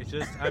 It's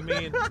just, I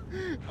mean,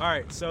 all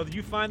right. So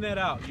you find that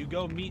out. You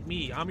go meet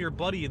me. I'm your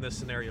buddy in this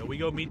scenario. We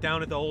go meet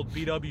down at the old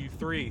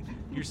BW3.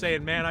 You're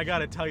saying, man, I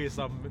gotta tell you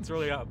something. It's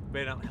really Your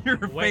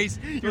face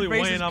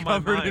is on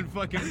covered my in mind.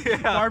 fucking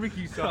Yeah.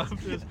 barbecue sauce. I'm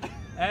just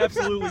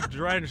absolutely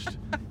drenched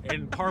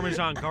in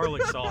Parmesan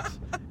garlic sauce,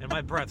 and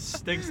my breath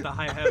stinks to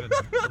high heaven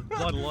of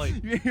Bud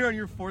Light. You're on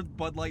your 4th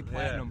Bud Light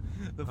Platinum.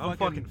 The I'm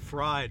fucking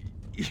fried.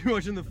 You're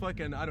watching the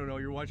fucking, I don't know,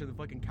 you're watching the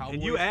fucking Cowboys.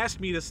 And you asked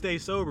me to stay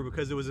sober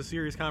because it was a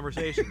serious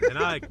conversation, and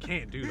I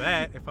can't do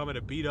that if I'm at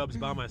a beat-ups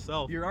by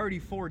myself. You're already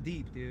 4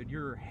 deep, dude.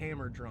 You're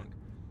hammer drunk.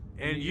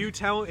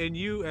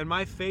 And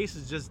my face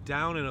is just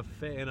down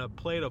in a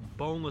plate of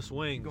boneless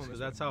wings Going because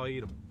this that's how I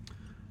eat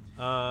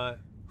them.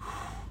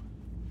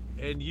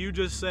 And you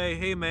just say,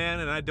 "Hey, man,"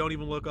 and I don't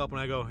even look up, and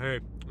I go, "Hey,"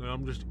 and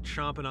I'm just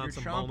chomping on You're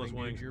some chomping, boneless dude.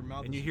 wings, Your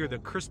mouth and you is hear the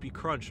full. crispy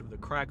crunch of the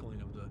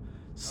crackling of the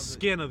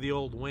skin of the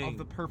old wing, Of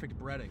the perfect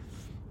breading.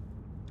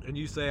 and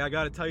you say, "I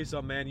got to tell you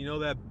something, man. You know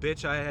that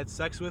bitch I had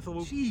sex with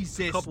a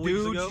Jesus, couple weeks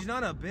dude. ago?" She's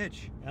not a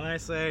bitch. And I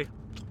say,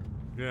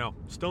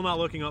 still not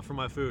looking up for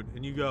my food.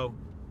 And you go,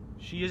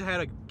 she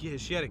had a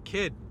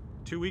kid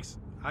 2 weeks.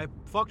 I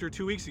fucked her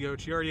 2 weeks ago, and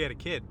she already had a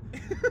kid.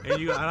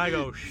 And I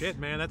go, shit,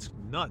 man, that's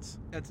nuts.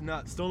 That's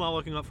nuts. Still not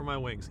looking up for my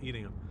wings,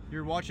 eating them.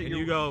 You're watching. And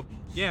you go,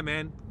 yeah,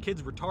 man,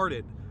 kid's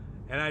retarded.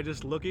 And I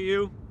just look at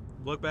you,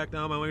 look back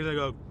down my wings, and I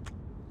go,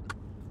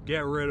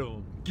 get rid of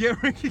him.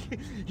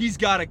 He's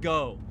got to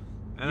go.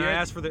 And You're- I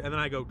ask and then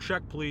I go,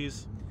 check,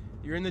 please.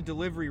 You're in the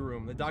delivery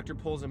room. The doctor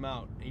pulls him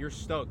out, and you're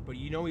stoked. But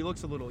you know he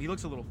looks a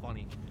little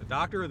funny. The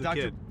doctor or the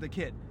kid? The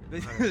kid.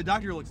 The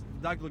doctor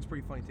looks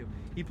pretty funny too.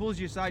 He pulls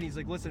you aside. And he's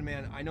like, "Listen,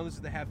 man. I know this is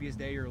the happiest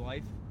day of your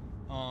life,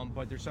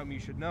 but there's something you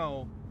should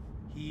know.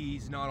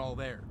 He's not all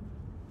there.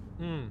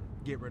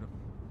 Get rid of him."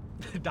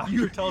 The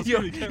doctor tells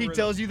you to get he rid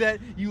tells of you that.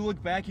 You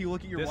look back. You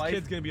look at your this wife.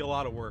 kid's gonna be a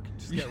lot of work.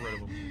 Just get rid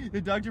of him.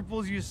 The doctor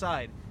pulls you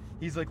aside.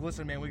 He's like,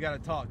 "Listen, man, we gotta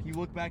talk." You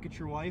look back at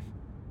your wife.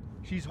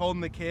 She's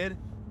holding the kid.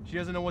 She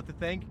doesn't know what to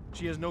think.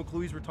 She has no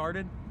clue he's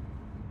retarded.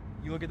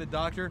 You look at the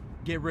doctor.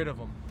 Get rid of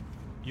him.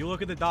 You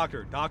look at the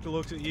doctor. Doctor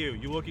looks at you.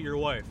 You look at your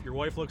wife. Your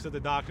wife looks at the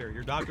doctor.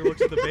 Your doctor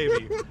looks at the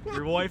baby.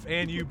 Your wife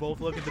and you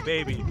both look at the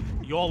baby.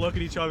 You all look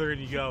at each other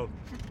and you go,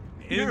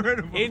 Get rid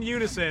of him. in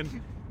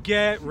unison,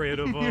 get rid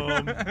of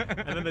him.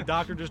 And then the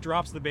doctor just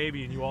drops the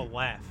baby and you all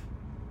laugh.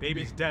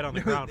 Baby's dead on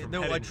the ground from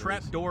No, head a injuries.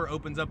 trap door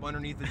opens up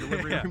underneath the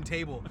delivery Yeah. room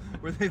table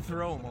where they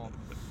throw them all.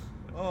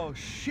 Oh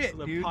shit,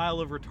 There's a dude. pile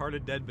of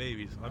retarded dead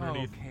babies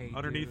underneath Okay,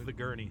 underneath dude. the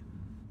gurney.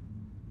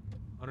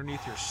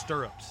 Underneath your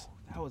stirrups.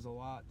 That was a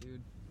lot,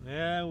 dude.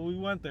 Yeah, we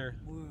went there.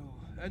 Whoa.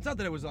 It's not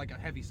that it was like a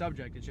heavy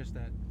subject. It's just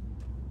that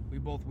we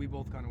both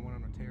kind of went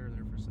on a tear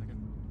there for a second.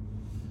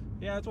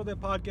 Yeah, that's what that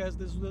podcast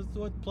is. That's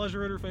what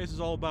Pleasure Interface is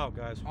all about,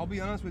 guys. I'll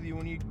be honest with you.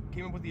 When you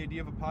came up with the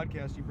idea of a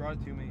podcast, you brought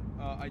it to me.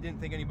 I didn't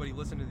think anybody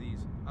listened to these.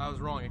 I was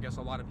wrong. I guess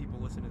a lot of people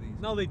listen to these.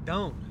 No, they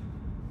don't.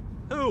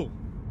 Who?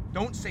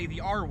 Don't say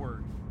the R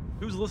word.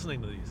 Who's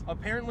listening to these?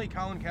 Apparently,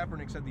 Colin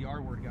Kaepernick said the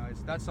R word,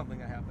 guys. That's something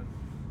that happened.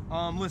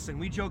 Listen,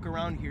 we joke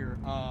around here.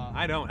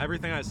 I don't.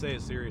 Everything I say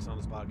is serious on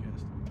this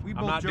podcast. We I'm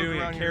both not joke doing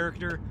a around here.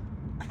 character.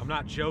 I'm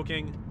not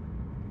joking.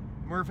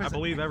 Murph I is-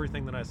 believe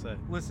everything that I say.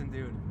 Listen,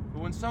 dude.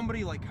 But when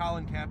somebody like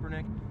Colin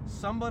Kaepernick,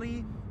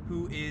 somebody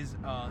who is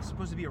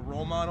supposed to be a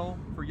role model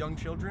for young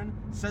children,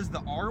 says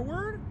the R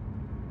word,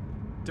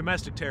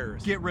 Domestic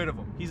terrorist. get rid of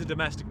him. He's a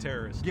domestic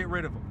terrorist. Get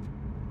rid of him.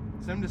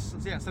 Send him to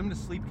sleep camp. Send him to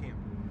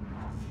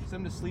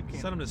sleep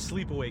camp. Send him to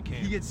sleepaway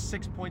camp. He gets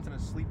 6 points on a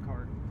sleep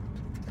card.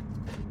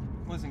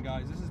 Listen,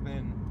 guys,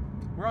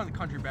 we're on the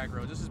country back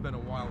roads. This has been a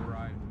wild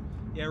ride.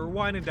 Yeah, we're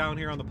winding down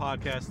here on the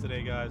podcast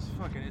today, guys.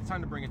 Fucking, it's time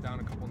to bring it down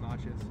a couple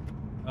notches.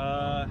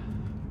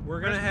 We're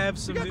gonna have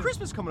some. We got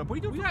Christmas coming up. What are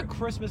you doing? We for got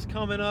Christmas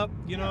coming up.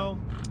 You know,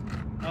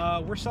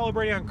 we're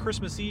celebrating on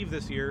Christmas Eve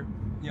this year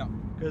Yeah.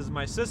 because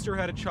my sister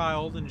had a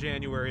child in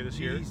January this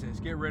year. Jesus,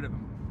 get rid of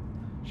him.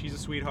 She's a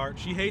sweetheart.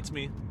 She hates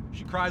me.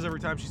 She cries every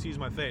time she sees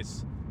my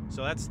face.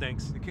 So that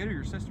stinks. The kid or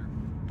your sister?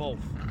 Both.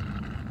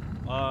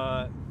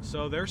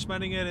 So they're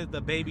spending it at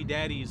the baby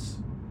daddy's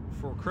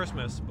for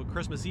Christmas, but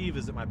Christmas Eve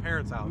is at my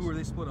parents' house. Ooh, are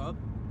they split up?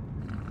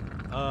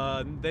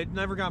 They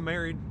never got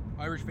married.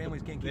 Irish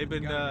families can't keep They've it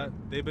been together.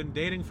 they've been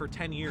dating for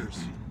 10 years.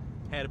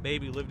 Had a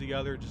baby, lived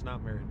together, just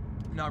not married.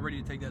 Not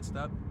ready to take that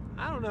step.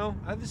 I don't know.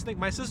 I just think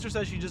my sister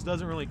says she just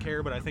doesn't really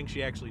care, but I think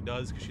she actually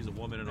does because she's a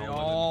woman and They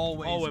all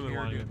women care,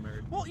 want to dude. get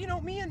married. Well, you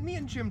know, me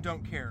and Jim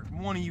don't care.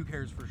 One of you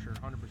cares for sure,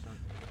 100%.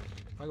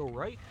 If I go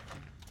right,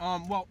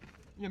 Well,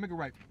 yeah, make it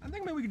right. I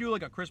think maybe we could do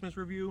like a Christmas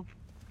review.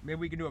 Maybe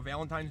we can do a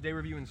Valentine's Day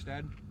review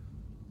instead.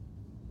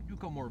 Do a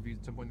couple more reviews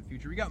at some point in the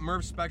future. We got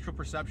Merv's Spectral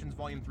Perceptions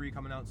Volume 3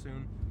 coming out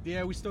soon.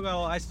 yeah, I still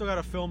got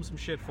to film some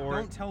shit for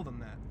Don't it. tell them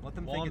that. Let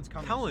them Well, think I'm it's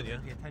coming. telling so you,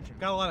 they Pay attention.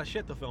 got a lot of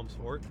shit to film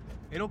for it.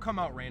 It'll come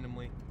out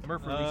randomly.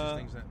 Murph releases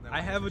things that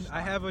I have just I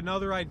stop. have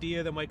another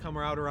idea that might come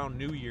out around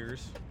New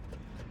Year's.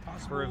 for a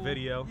Possible-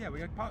 video. Yeah, we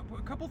got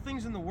a couple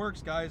things in the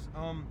works, guys.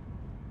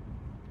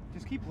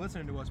 Just keep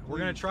listening to us, please. We're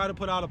gonna try to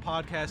put out a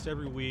podcast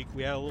every week.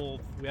 We had a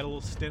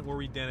little stint where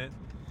we didn't.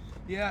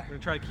 Yeah. We're gonna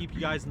try to keep you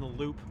guys in the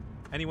loop.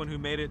 Anyone who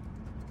made it,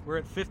 we're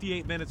at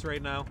 58 minutes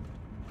right now.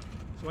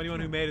 So anyone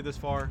who made it this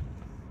far,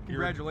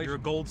 Congratulations. You're a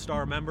gold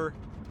star member,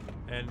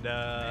 and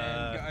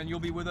and you'll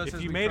be with us if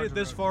as you we made trudge it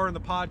this the road. far in the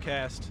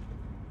podcast,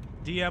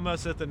 DM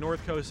us at the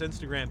North Coast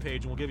Instagram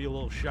page, and we'll give you a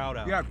little shout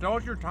out. Yeah, tell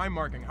us your time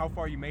marking, how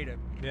far you made it.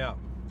 Yeah.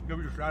 Give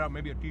you a shout out,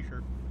 maybe a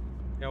T-shirt.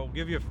 Yeah.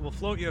 We'll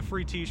float you a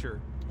free T-shirt.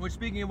 Which,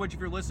 speaking of which, if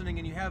you're listening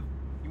and you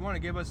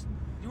want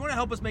to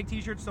help us make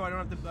T-shirts, so I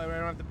don't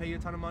have to pay you a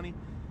ton of money,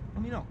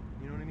 let me know.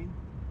 You know what I mean?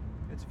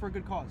 It's for a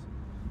good cause.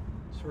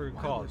 It's for a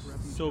Wildlife cause.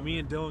 Refuge. So me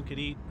and Dylan could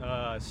eat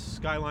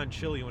Skyline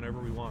Chili whenever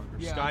we want, or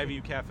Yeah,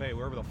 Skyview Cafe,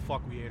 wherever the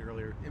fuck we ate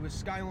earlier. It was Place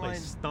Skyline.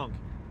 stunk.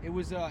 It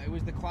was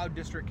the Cloud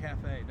District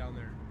Cafe down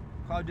there.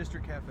 Cloud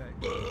District Cafe.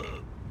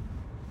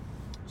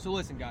 So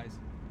listen, guys,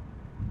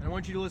 and I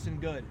want you to listen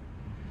good.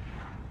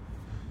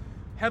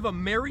 Have a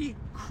Merry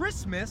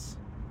Christmas.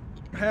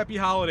 Happy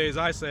holidays,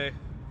 I say.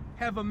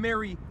 Have a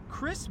Merry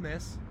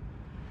Christmas,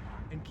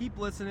 and keep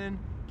listening.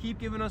 Keep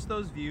giving us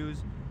those views.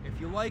 If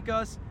you like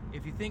us,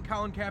 if you think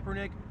Colin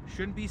Kaepernick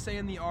shouldn't be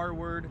saying the R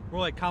word, We're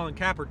like Colin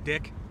Capper,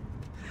 dick.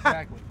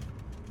 exactly.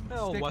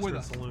 Oh, Stick with Western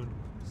us. Saloon.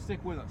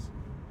 Stick with us.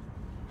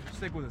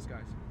 Stick with us,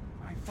 guys.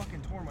 I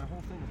fucking tore my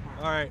whole thing apart.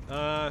 All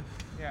right.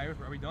 Yeah,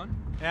 are we done?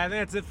 Yeah, I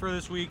think that's it for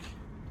this week.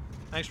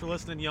 Thanks for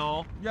listening,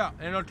 y'all. Yeah,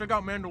 and check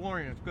out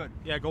Mandalorian. It's good.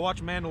 Yeah, go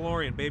watch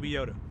Mandalorian, Baby Yoda.